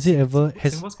 Singapore. Has it ever-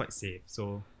 Singapore's quite safe,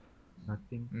 so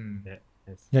nothing Mm. that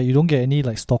has. Yeah, you don't get any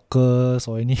like stalkers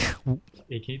or any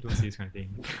AK, don't say this kind of thing.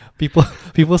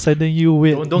 people sending you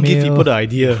weird Don't give mail. people the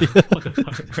idea. What the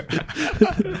fuck?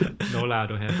 No lah,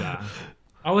 don't have lah.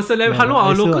 Our No, hello, I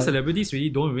our feel local like- celebrities really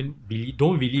don't really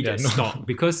get Yeah, no. stalked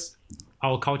because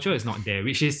our culture is not there,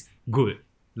 which is good.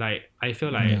 Like I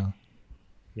feel like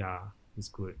Yeah. it's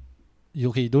good. You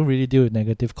don't really deal with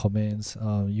negative comments.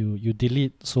 You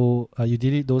delete you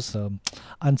delete those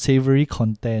unsavory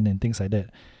content and things like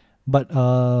that. But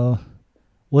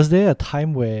was there a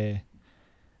time where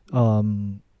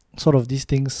sort of these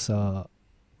things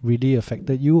really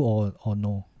affected you or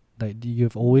no? Like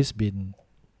you've always been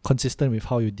consistent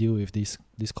with how you deal with these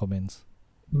comments.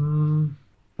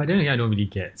 But then again, I don't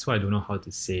really get, so I don't know how to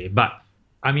say. But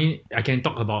I mean, I can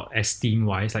talk about esteem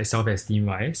wise, like self-esteem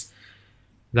wise.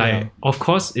 Like, Yeah. of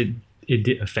course, it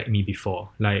did affect me before.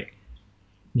 Like,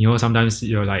 sometimes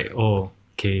you're like, oh,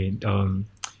 okay,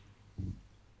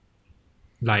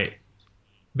 like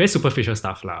very superficial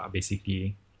stuff lah,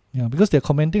 basically. Yeah, because they're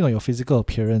commenting on your physical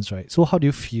appearance, right? So how do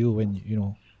you feel when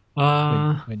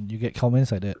when you get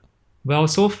comments like that? Well,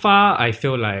 so far I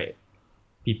feel like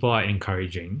people are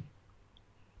encouraging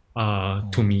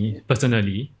to me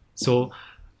personally. So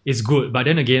it's good. But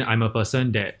then again, I'm a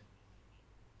person that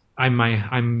I'm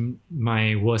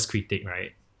my worst critic,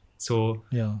 right? So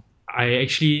Yeah. I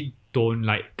actually don't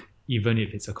like even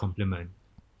if it's a compliment.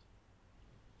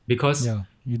 Because Yeah.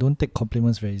 You don't take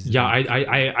compliments very easily. yeah,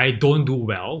 I don't do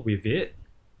well with it.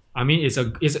 I mean, it's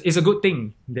a good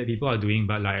thing that people are doing,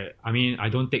 but like, I mean, I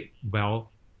don't take well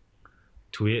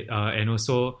to it. And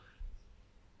also,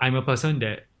 I'm a person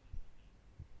that,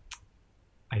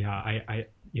 I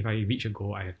if I reach a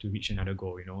goal, I have to reach another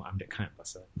goal. I'm that kind of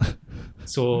person.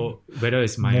 So whether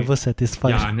it's my Never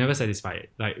satisfied. yeah, I'm never satisfied.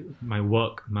 Like my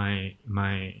work, my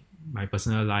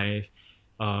personal life,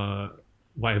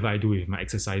 whatever I do with my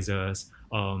exercises,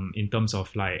 in terms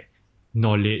of like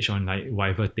knowledge on like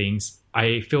whatever things,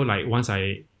 I feel like once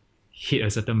I hit a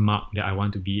certain mark that I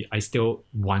want to be, I still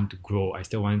want to grow. I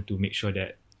still want to make sure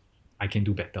that I can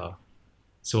do better.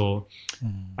 So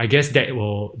I guess that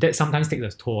sometimes takes a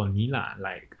toll on me lah.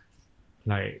 Like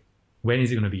when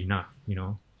is it gonna be enough?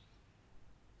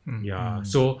 Yeah.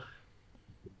 So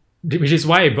which is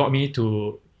why it brought me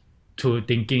to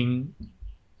thinking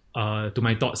to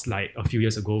my thoughts like a few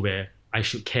years ago where I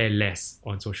should care less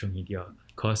on social media.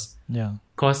 Cause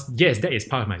yes, that is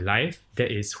part of my life.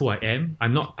 That is who I am.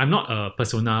 I'm not a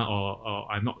persona or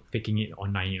I'm not faking it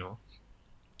online,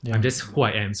 Yeah. I'm just who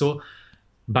I am. So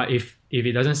but if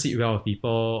it doesn't sit well with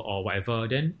people or whatever,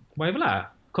 then whatever lah.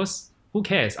 Cause who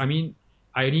cares? I mean,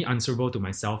 I only answerable to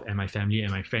myself and my family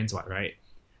and my friends, right?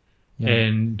 Yeah.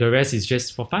 And the rest is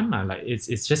just for fun lah. Like it's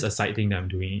just a side thing that I'm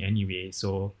doing anyway.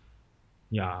 So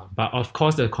yeah. But of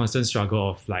course the constant struggle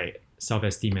of like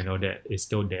self-esteem and all that is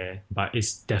still there, but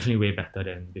it's definitely way better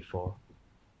than before.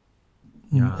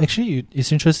 Yeah. Actually,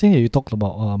 it's interesting that you talked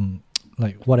about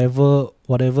like whatever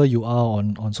you are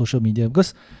on social media,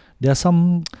 because there are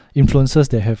some influencers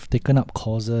that have taken up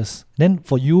causes. Then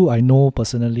for you, I know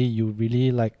personally you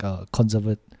really like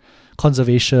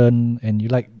conservation and you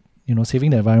like saving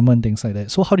the environment, things like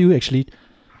that. So how do you actually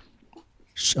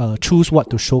choose what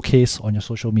to showcase on your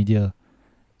social media?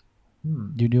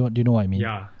 Do you know what I mean?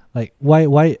 Yeah. Like why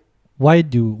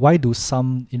do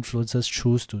some influencers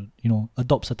choose to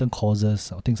adopt certain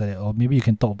causes or things like that? Or maybe you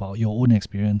can talk about your own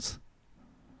experience.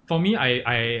 For me,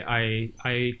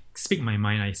 I speak my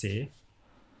mind. I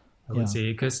would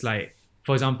say, because like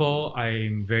for example,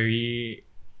 I'm very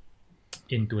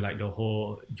into like the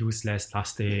whole use less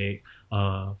plastic,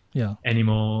 animal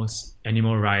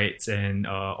rights, and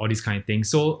all these kind of things.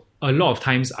 So a lot of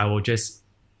times I will just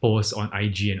post on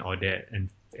IG and all that and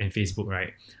Facebook,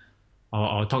 right?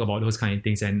 I'll talk about those kind of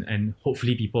things and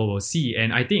hopefully people will see.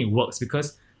 And I think it works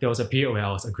because there was a period where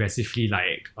I was aggressively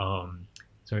like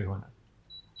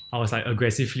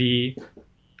aggressively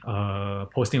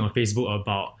posting on Facebook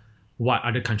about what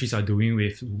other countries are doing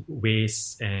with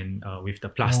waste and with the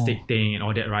plastic thing and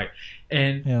all that, right?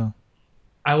 And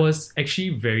I was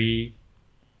actually very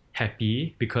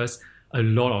happy because a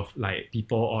lot of like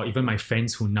people or even my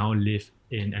friends who now live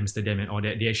in Amsterdam and all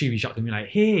that, they actually reach out to me like,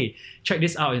 hey, check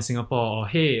this out in Singapore, or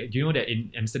hey, do you know that in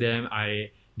Amsterdam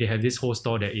they have this whole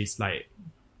store that is like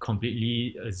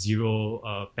completely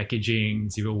zero packaging,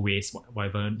 zero waste,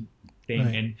 whatever thing.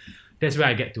 Right. And that's where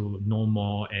I get to know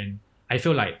more, and I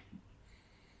feel like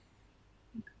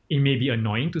it may be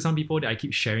annoying to some people that I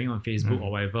keep sharing on Facebook or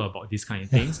whatever about these kind of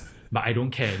things. but I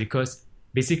don't care because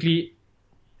basically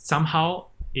somehow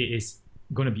it is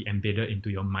going to be embedded into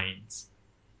your minds,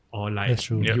 or like That's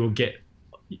true. Yep. you'll get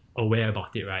aware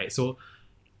about it, right? So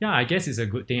yeah, I guess it's a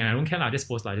good thing. I don't care lah, just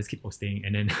post lah, just keep posting,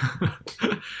 and then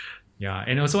yeah.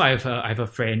 And also I have a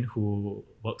friend who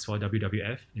works for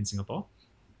WWF in Singapore,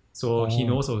 so he Oh.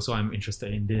 knows also I'm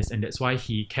interested in this, and that's why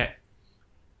he kept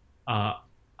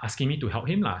asking me to help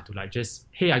him lah, to like just,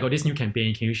 hey, I got this new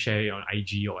campaign, can you share it on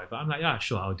IG or whatever? I'm like, yeah,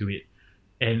 sure, I'll do it.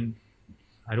 And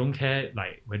I don't care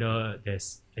like whether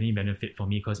there's any benefit for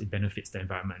me because it benefits the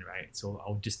environment, right? So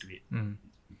I'll just do it.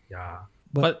 Yeah.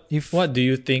 But What do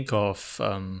you think of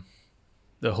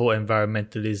the whole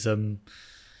environmentalism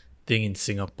thing in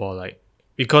Singapore? Like,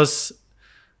 because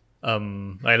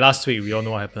like last week we all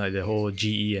know what happened, like the whole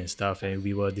GE and stuff, and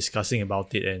we were discussing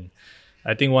about it. And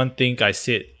I think one thing I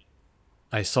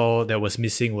saw that was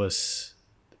missing was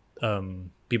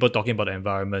people talking about the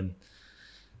environment,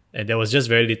 and there was just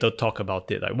very little talk about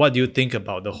it. Like, what do you think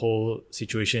about the whole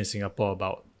situation in Singapore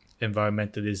about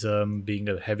environmentalism,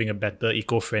 having a better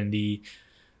eco-friendly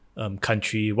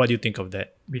country? What do you think of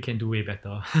that? We can do way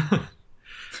better.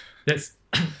 It's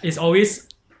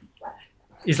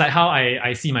like how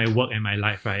I see my work and my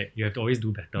life, right? You have to always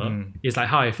do better. It's like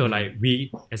how I feel like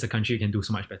we as a country can do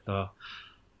so much better.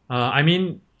 I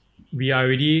mean, we are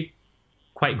already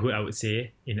quite good, I would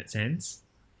say, in that sense.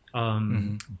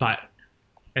 But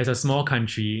as a small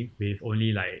country with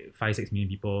only like 5-6 million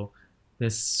people,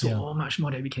 there's so much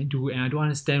more that we can do. And I don't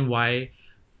understand why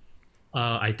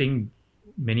I think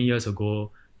many years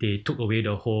ago they took away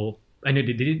the whole, and they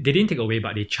didn't take away,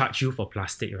 but they charge you for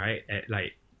plastic, right? At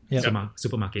like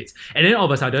supermarkets. And then all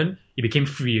of a sudden it became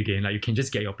free again. Like you can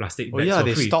just get your plastic bags for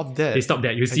they free. stopped that. They stopped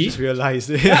that. You see? I just realized.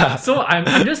 Yeah. So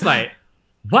I'm just like,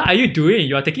 what are you doing?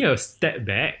 You are taking a step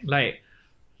back. Like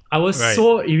I was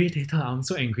so irritated. I'm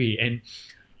so angry. And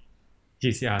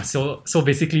geez, yeah. So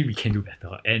basically we can do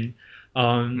better. And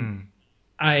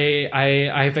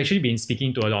I've actually been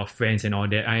speaking to a lot of friends and all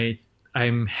that.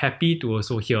 I'm happy to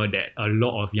also hear that a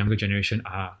lot of younger generation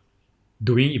are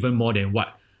doing even more than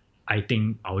what I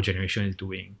think our generation is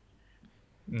doing.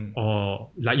 Or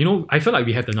like, you know, I feel like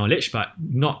we have the knowledge, but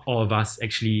not all of us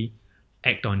actually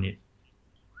act on it.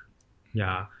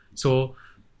 Yeah. So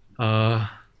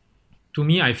to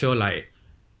me, I feel like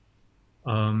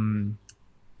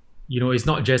you know, it's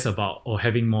not just about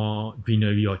having more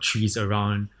greenery or trees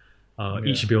around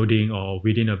each building, or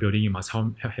within a building you must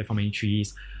have how many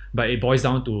trees, but it boils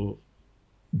down to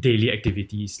daily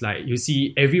activities. Like you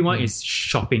see, everyone is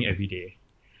shopping every day.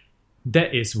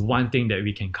 That is one thing that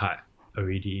we can cut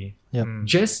already.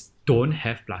 Just don't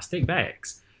have plastic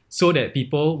bags, so that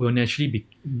people will naturally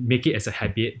make it as a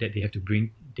habit that they have to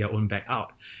bring their own bag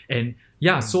out. And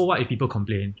so what if people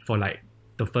complain for like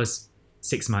the first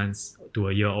 6 months to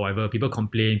a year or whatever? People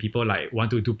complain, people like want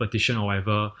to do petition or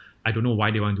whatever. I don't know why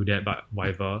they want to do that, but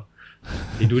whatever.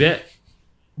 They do that,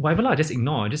 whatever lah, just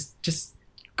ignore. Just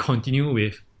continue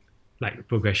with like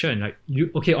progression. Like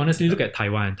honestly, look at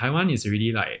Taiwan. Taiwan is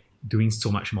already like doing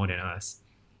so much more than us.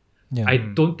 I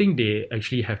don't think they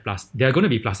actually have plastic. They're going to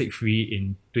be plastic free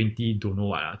in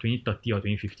 2030 or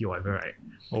 2050 or whatever, right?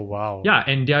 Oh wow. Yeah,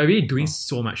 and they're really doing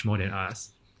so much more than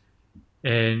us.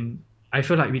 And I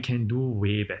feel like we can do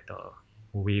way better.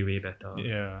 Way better.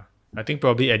 Yeah. I think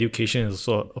probably education is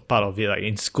also a part of it. Like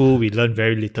in school, we learn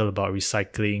very little about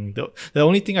recycling. The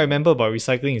only thing I remember about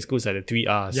recycling in school is like the 3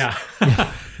 Rs. Yeah.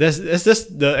 That's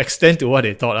just the extent to what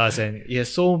they taught us, and it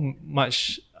has so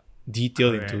much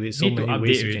detail into it. So Need to many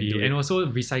ways update you can do already. it. And also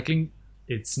recycling,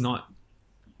 it's not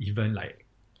even like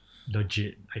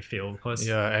legit, I feel.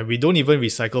 Yeah, and we don't even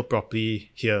recycle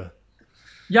properly here.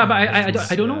 Yeah, but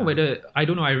I don't know whether, I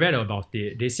don't know, I read about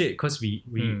it. They said because we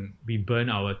burn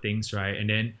our things, right? And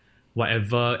then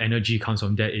whatever energy comes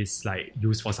from that is like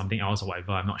used for something else or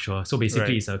whatever. I'm not sure. So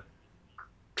basically it's a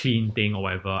clean thing or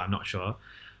whatever. I'm not sure.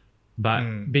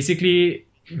 But basically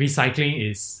recycling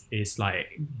is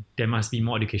like, there must be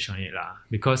more education on it lah.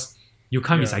 Because you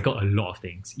can't recycle a lot of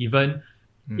things. Even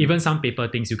some paper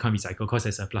things you can't recycle because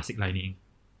there's a plastic lining.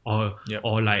 Or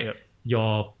like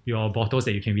your bottles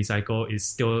that you can recycle is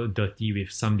still dirty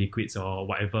with some liquids or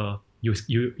whatever.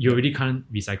 You already can't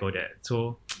recycle that.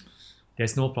 So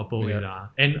there's no proper way lah.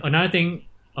 And another thing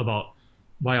about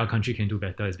why our country can do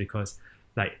better is because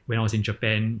like when I was in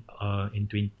Japan in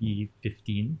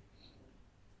 2015,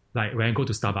 like when I go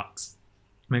to Starbucks,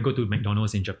 when I go to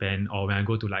McDonald's in Japan, or when I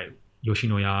go to like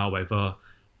Yoshinoya or whatever,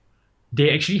 they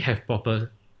actually have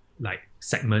proper like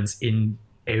segments in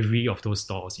every of those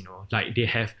stores, you know. Like they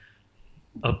have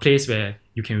a place where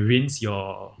you can rinse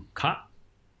your cup.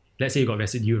 Let's say you got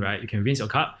residue, right? You can rinse your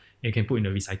cup and you can put in the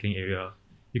recycling area.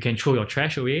 You can throw your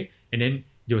trash away, and then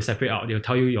they'll separate out. They'll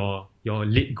tell you your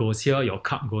lid goes here, your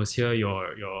cup goes here, your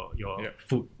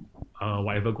food,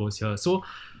 whatever goes here. So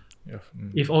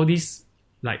if all these,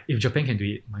 like, if Japan can do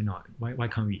it, why not? Why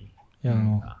can't we?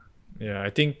 Yeah, I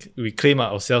think we claim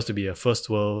ourselves to be a first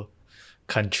world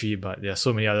country, but there are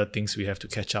so many other things we have to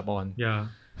catch up on. Yeah.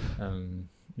 And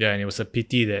it was a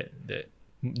pity that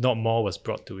not more was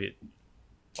brought to it,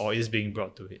 or is being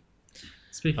brought to it.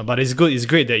 But it's good. It's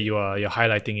great that you're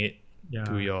highlighting it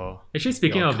to your. Actually,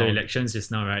 speaking your of the account. elections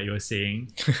just now, right? You were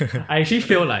saying, I actually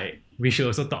feel like we should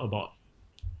also talk about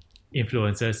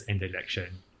influencers and the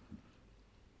election.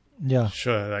 Yeah.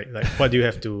 Sure. Like, what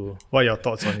are your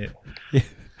thoughts on it?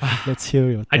 Let's hear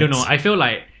your thoughts. I don't know. I feel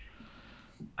like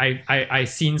I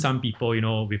seen some people,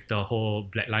 with the whole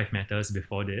Black Lives Matters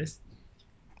before this,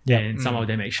 and some of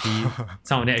them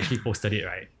actually posted it,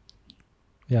 right?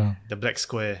 Yeah. The black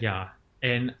square. Yeah,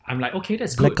 and I'm like, okay,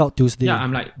 that's good. Blackout Tuesday. Yeah,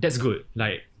 I'm like, that's good.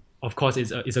 Like, of course,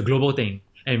 it's a global thing,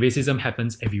 and racism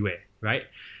happens everywhere, right?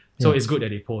 So it's good that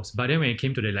they post. But then when it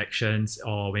came to the elections,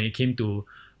 or when it came to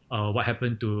what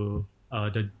happened to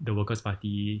the Workers'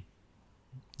 Party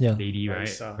lady, right?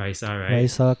 Raisa, right?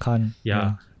 Raisa Khan.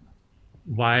 Yeah.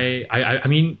 Why? I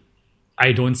mean,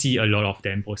 I don't see a lot of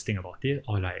them posting about it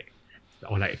or like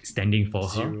standing for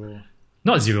her. Zero.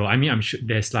 Not zero. I mean, I'm sure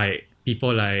there's like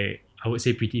people like, I would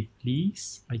say Pretty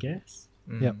Please, I guess.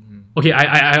 Yeah. Okay,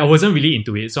 I wasn't really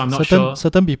into it, so I'm not sure.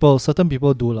 Certain people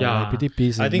do Yeah. like Pretty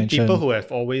Please. I think mentioned. people who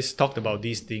have always talked about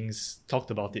these things talked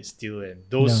about it still, and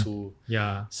those who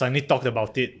suddenly talked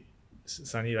about it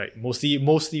suddenly like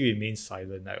mostly remain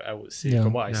silent. I would say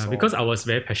from what I saw. Because I was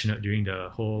very passionate during the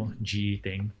whole G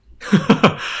thing,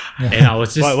 and I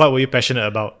was just what were you passionate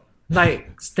about?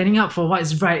 like standing up for what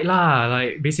is right lah.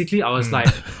 Like basically, I was like,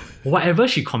 whatever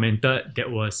she commented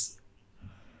that was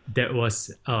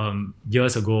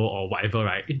years ago or whatever,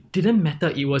 right? It didn't matter.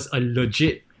 It was a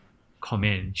legit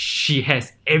comment. She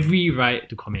has every right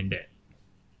to comment that.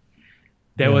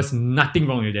 There was nothing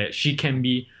wrong with that. She can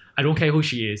be, I don't care who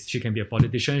she is. She can be a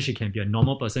politician. She can be a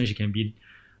normal person. She can be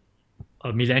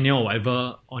a millennial or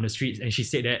whatever on the streets. And she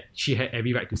said that she had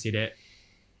every right to say that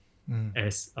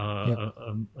as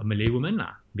a Malay woman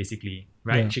lah, basically,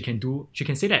 right? Yeah. She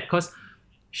can say that because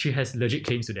she has legit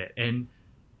claims to that. And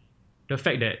the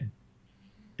fact that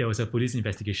there was a police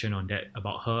investigation on that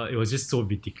about her, it was just so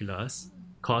ridiculous.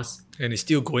 And it's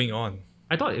still going on.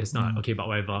 I thought it's not okay, but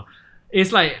whatever.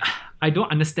 It's like, I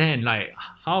don't understand, like,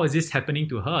 how is this happening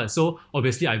to her? So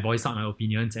obviously I voiced out my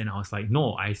opinions and I was like,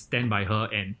 no, I stand by her.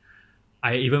 And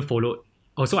I even followed,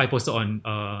 also I posted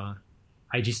on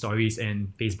IG stories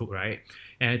and Facebook, right?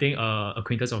 And I think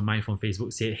acquaintance of mine from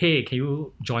Facebook said, hey, can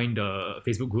you join the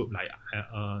Facebook group like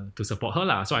to support her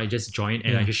lah? So I just joined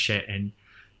and I just shared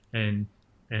and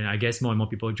I guess more and more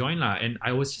people joined lah. And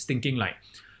I was just thinking like,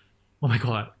 oh my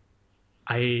god,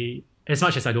 as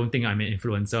much as I don't think I'm an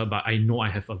influencer, but I know I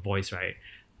have a voice, right?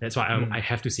 That's why I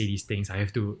have to say these things. I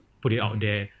have to put it out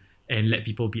there and let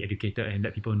people be educated and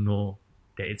let people know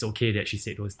that it's okay that she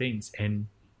said those things. And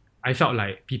I felt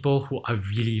like people who are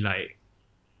really like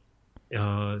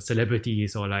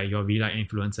celebrities or like you're really like an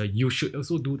influencer, you should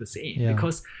also do the same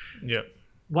because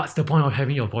what's the point of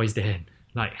having your voice then?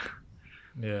 Like,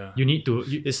 you need to.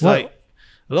 It's like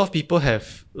a lot of people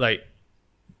have like.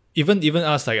 Even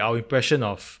us, like our impression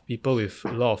of people with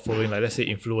a lot of following, like let's say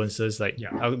influencers, like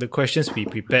the questions we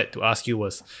prepared to ask you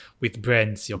was with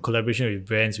brands, your collaboration with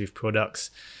brands, with products,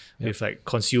 with like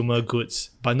consumer goods,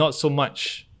 but not so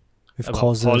much with about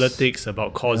causes. Politics,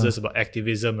 about causes, about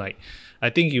activism. Like I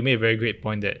think you made a very great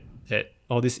point that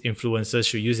all these influencers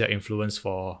should use their influence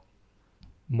for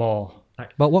more.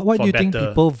 But why do you think better.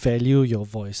 people value your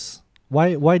voice?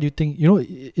 Why do you think,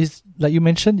 it's like you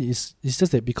mentioned, it's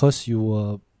just that because you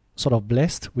were sort of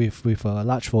blessed with a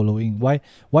large following, why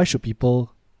should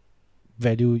people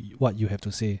value what you have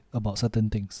to say about certain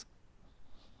things?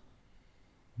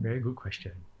 Very good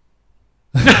question.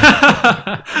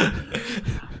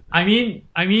 I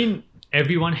mean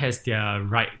everyone has their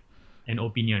right and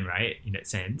opinion, right, in that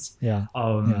sense.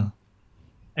 And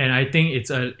I think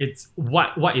it's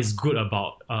what is good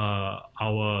about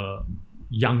our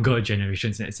younger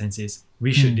generations in that sense is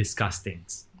we should discuss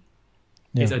things.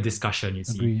 It's a discussion, you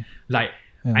see. Agree. Like,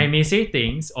 I may say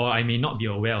things or I may not be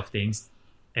aware of things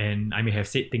and I may have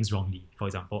said things wrongly. For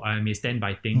example, I may stand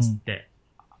by things that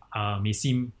may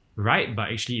seem right,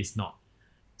 but actually it's not.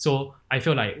 So I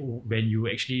feel like when you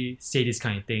actually say these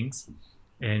kind of things,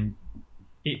 and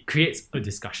it creates a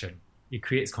discussion, it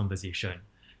creates conversation.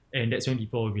 And that's when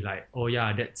people will be like, oh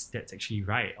yeah, that's actually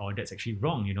right, or that's actually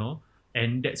wrong,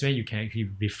 And that's when you can actually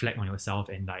reflect on yourself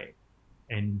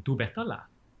and do better lah.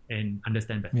 and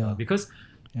understand better. Yeah. Because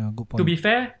Yeah, good point. to be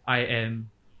fair, I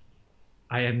am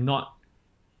not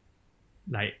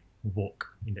like woke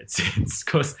in that sense,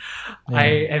 because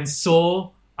I am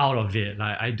so out of it.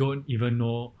 Like I don't even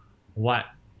know what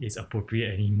is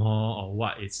appropriate anymore or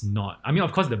what is not. I mean,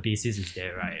 of course, the basis is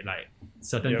there, right? Like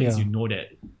certain things Yeah. you know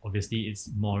that obviously it's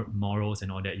more morals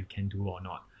and all that you can do or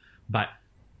not. But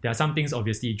there are some things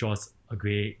obviously draws a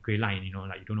gray line. You know,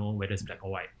 like you don't know whether it's black or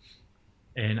white.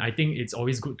 And I think it's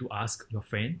always good to ask your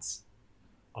friends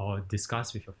or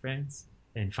discuss with your friends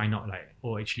and find out like,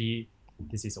 oh, actually,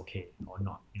 this is okay or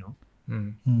not. You know.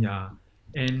 Mm. Yeah,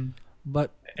 and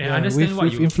But I understand what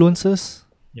with you- influencers.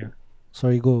 Yeah.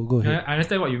 Sorry, go ahead. I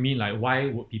understand what you mean. Like, why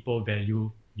would people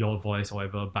value your voice or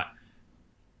whatever? But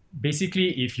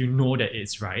basically, if you know that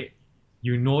it's right,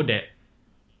 you know that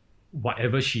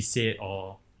whatever she said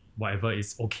or whatever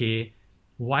is okay,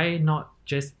 why not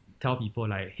just tell people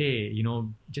like, hey, you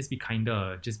know, just be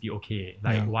kinder, just be okay.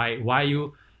 Like, Yeah. why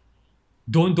you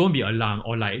don't be alarmed,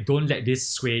 or like don't let this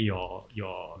sway your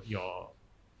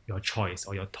choice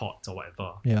or your thoughts or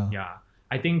whatever. Yeah.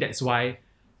 I think that's why.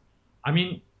 I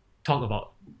mean, talk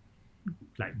about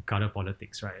like gutter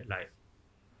politics, right? Like,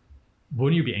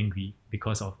 won't you be angry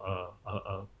because of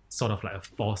a sort of like a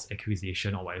false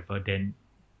accusation or whatever? Then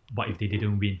what if they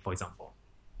didn't win, for example?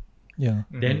 Yeah.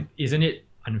 Then isn't it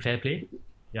unfair play?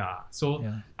 Yeah. So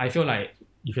Yeah. I feel like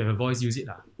if you have a voice, use it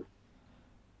lah.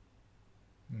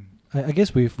 I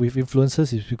guess with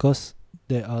influencers is because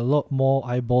there are a lot more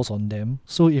eyeballs on them.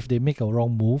 So if they make a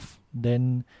wrong move,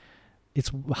 then it's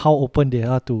how open they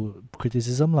are to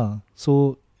criticism lah.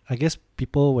 So I guess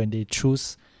people, when they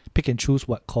pick and choose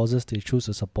what causes they choose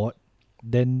to support,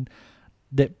 then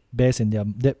that plays in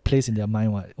their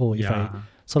mind what, oh, if I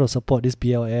sort of support this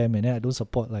BLM and then I don't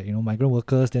support like, you know, migrant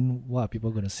workers, then what are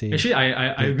people going to say? Actually,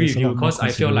 I agree There's with a you, lot more because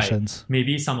I feel like considerations.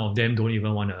 maybe some of them don't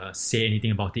even want to say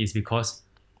anything about it. Is because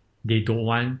they don't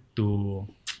want to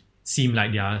seem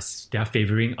like they are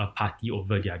favoring a party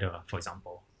over the other, for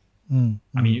example.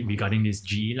 I mean, regarding this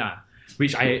GE lah,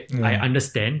 which I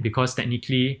understand, because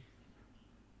technically,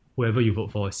 whoever you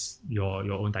vote for is your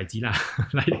own taiji lah.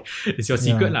 Like, it's your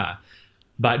secret lah.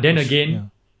 But then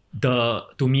again,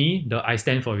 to me, the I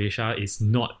stand for Reisha is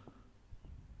not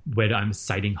whether I'm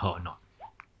siding her or not.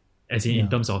 As in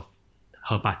terms of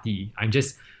her party, I'm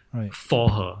just for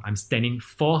her. I'm standing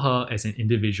for her as an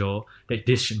individual, that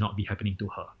this should not be happening to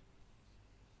her.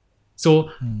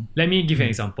 So let me give you an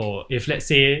example. If let's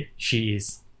say she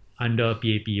is under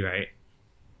PAP, right?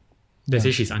 Let's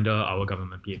say she's under our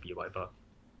government, PAP, whatever,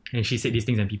 and she said these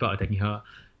things and people are attacking her,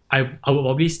 I would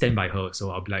probably stand by her.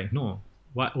 So I'll be like, no,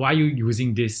 why are you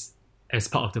using this as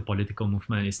part of the political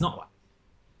movement? It's not what.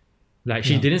 Like,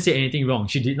 she didn't say anything wrong.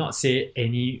 She did not say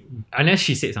any, unless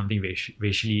she said something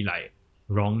racially like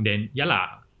wrong, then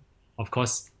of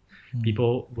course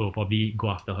people will probably go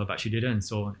after her, but she didn't.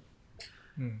 So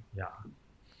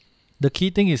the key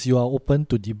thing is you are open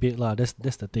to debate lah. That's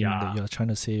the thing Yeah. that you are trying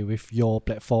to say with your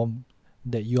platform,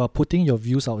 that you are putting your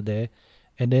views out there,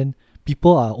 and then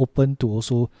people are open to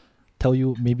also tell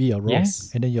you maybe you're wrong,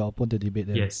 Yes. and then you're open to debate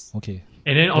them. Yes. Okay.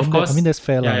 And then of Then course, I mean, that's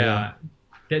fair lah. yeah.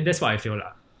 That's what I feel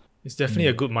lah. It's definitely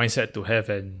a good mindset to have,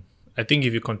 and I think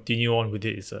if you continue on with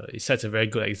it, it sets a very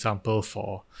good example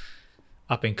for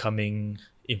up and coming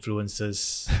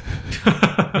influencers.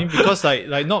 I mean, because I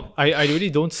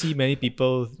really don't see many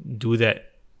people do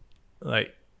that,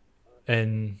 like,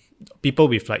 and people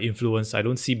with like influence, I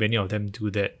don't see many of them do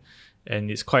that,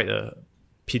 and it's quite a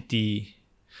pity.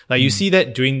 Like, you see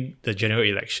that during the general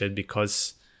election,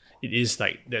 because it is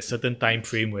like that certain time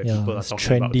frame where people are it's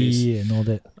talking about this. trendy and all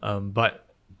that. But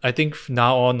I think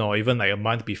now on, or even like a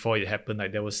month before it happened,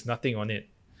 like there was nothing on it,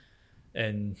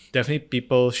 and definitely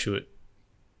people should,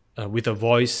 with a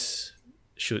voice,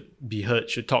 should be heard,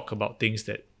 should talk about things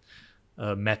that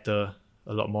matter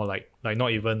a lot more, like not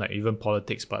even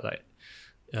politics, but like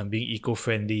being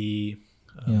eco-friendly,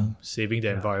 saving the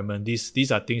environment.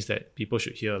 These are things that people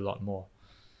should hear a lot more.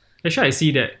 Actually, I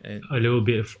see that a little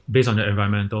bit based on the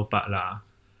environmental part lah.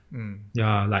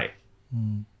 Yeah, like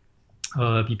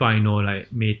people I know,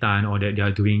 like Meta and all that, they are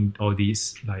doing all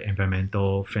these like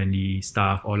environmental friendly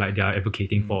stuff, or like they are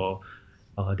advocating for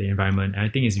the environment, and I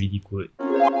think it's really good.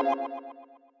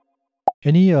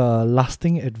 Any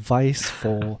lasting advice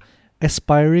for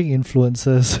aspiring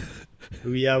influencers?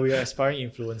 We are aspiring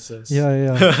influencers.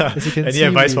 Yeah. As you can Any see,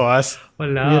 advice for us?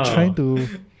 we are trying to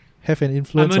have an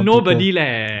influence. I'm a on nobody people.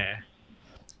 leh.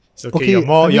 It's okay. Okay, You're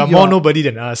more I mean, you're more nobody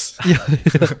than us.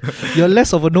 You're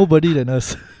less of a nobody than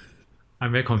us.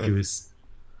 I'm very confused.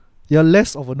 You're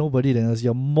less of a nobody than us.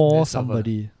 You're more Less of a-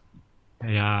 somebody.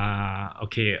 Yeah,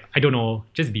 okay. I don't know.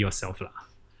 Just be yourself lah.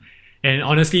 And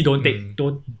honestly, don't take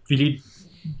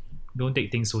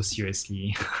things so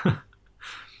seriously.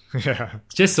 Yeah.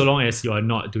 Just so long as you are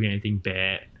not doing anything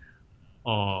bad,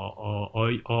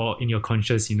 or in your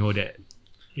conscience you know that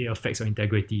it affects your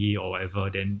integrity or whatever,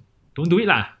 then don't do it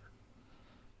lah.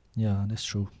 Yeah, that's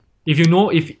true. If you know,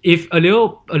 if a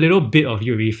little bit of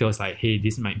you really feels like, hey,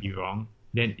 this might be wrong,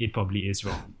 then it probably is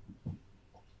wrong.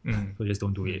 So just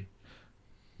don't do it.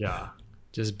 Yeah.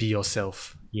 Just be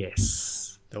yourself.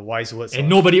 Yes. The wise words. And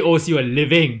nobody owes you a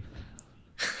living.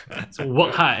 So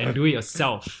work hard and do it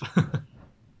yourself.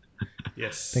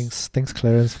 Yes. Thanks,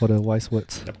 Clarence, for the wise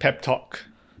words. The pep talk.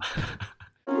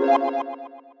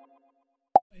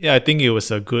 Yeah, I think it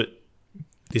was a good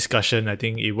discussion. I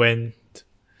think it went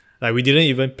like we didn't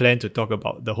even plan to talk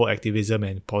about the whole activism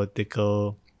and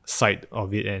political side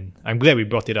of it, and I'm glad we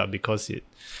brought it up because it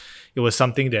was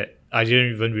something that I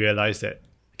didn't even realize that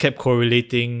kept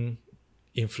correlating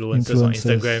influencers on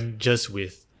Instagram just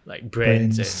with like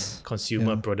brands and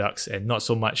consumer products, and not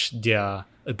so much their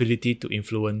ability to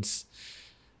influence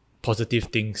positive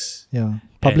things. Yeah,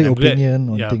 public opinion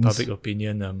on things. Public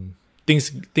opinion.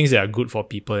 Things that are good for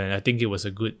people, and I think it was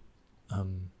a good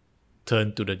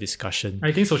turn to the discussion.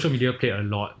 I think social media played a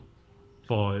lot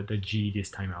for the G this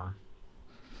time around.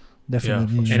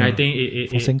 Definitely. Yeah, and I think it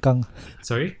for Sengkang.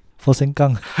 Sorry? For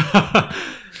Sengkang.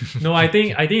 No, I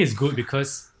think it's good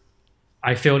because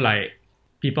I feel like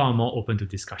people are more open to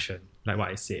discussion, like what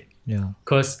I said. Yeah.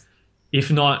 Because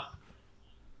if not,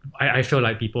 I feel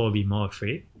like people will be more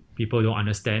afraid. People don't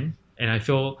understand. And I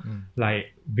feel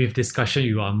like with discussion,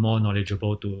 you are more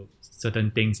knowledgeable to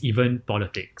certain things, even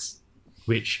politics,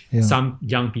 which some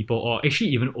young people, or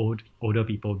actually even older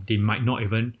people, they might not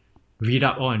even read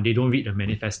up on. They don't read the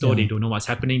manifesto. They don't know what's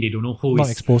happening. They don't know who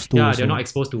is exposed to. Yeah, they're not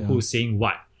exposed to who's saying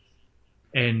what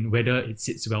and whether it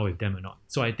sits well with them or not.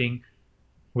 So I think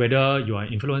whether you are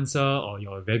an influencer or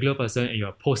you're a regular person and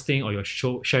you're posting or you're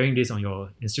sharing this on your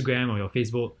Instagram or your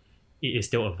Facebook, it is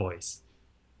still a voice.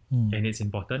 And it's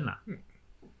important lah.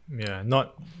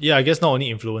 I guess not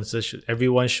only influencers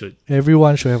everyone should have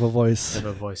a voice.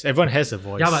 Everyone has a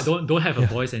voice. Yeah, but don't have a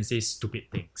voice and say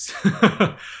stupid things.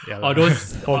 Or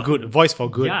those for good. Voice for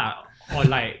good. Yeah. Or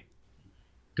like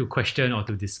to question or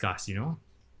to discuss,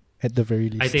 At the very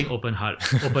least. I think open heart,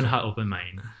 open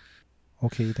mind.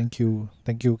 Okay, thank you,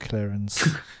 Clarence.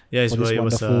 Yeah, it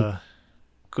was a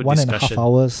good 1.5 discussion.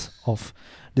 hours of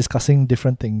discussing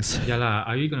different things. Yeah lah.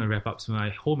 Are you gonna wrap up soon? I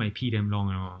hold my pee damn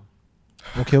long,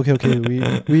 Okay.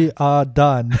 We are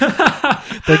done.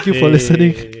 Thank you for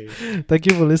listening. Thank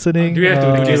you for listening. Do we have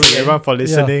to do this? Everyone for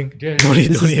listening. Yeah.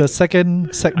 This is the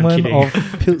second segment of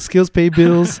Skills Pay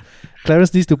Bills.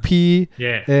 Clarence needs to pee.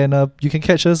 Yeah. And you can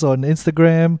catch us on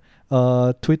Instagram,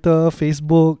 Twitter,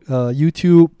 Facebook,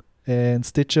 YouTube, and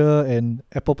Stitcher, and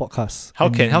Apple Podcasts. How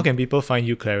can people find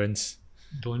you, Clarence?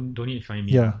 Don't need to find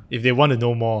me. Yeah. If they want to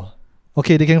know more.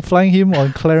 Okay, they can find him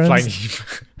on Clarence. Find him.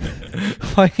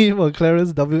 Find him on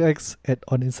Clarence WX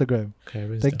on Instagram.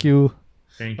 Clarence Thank you.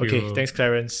 Thank you. Okay, thanks,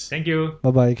 Clarence. Thank you.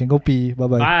 Bye bye. You can go pee. Bye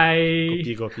bye. Bye.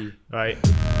 Go pee. Bye.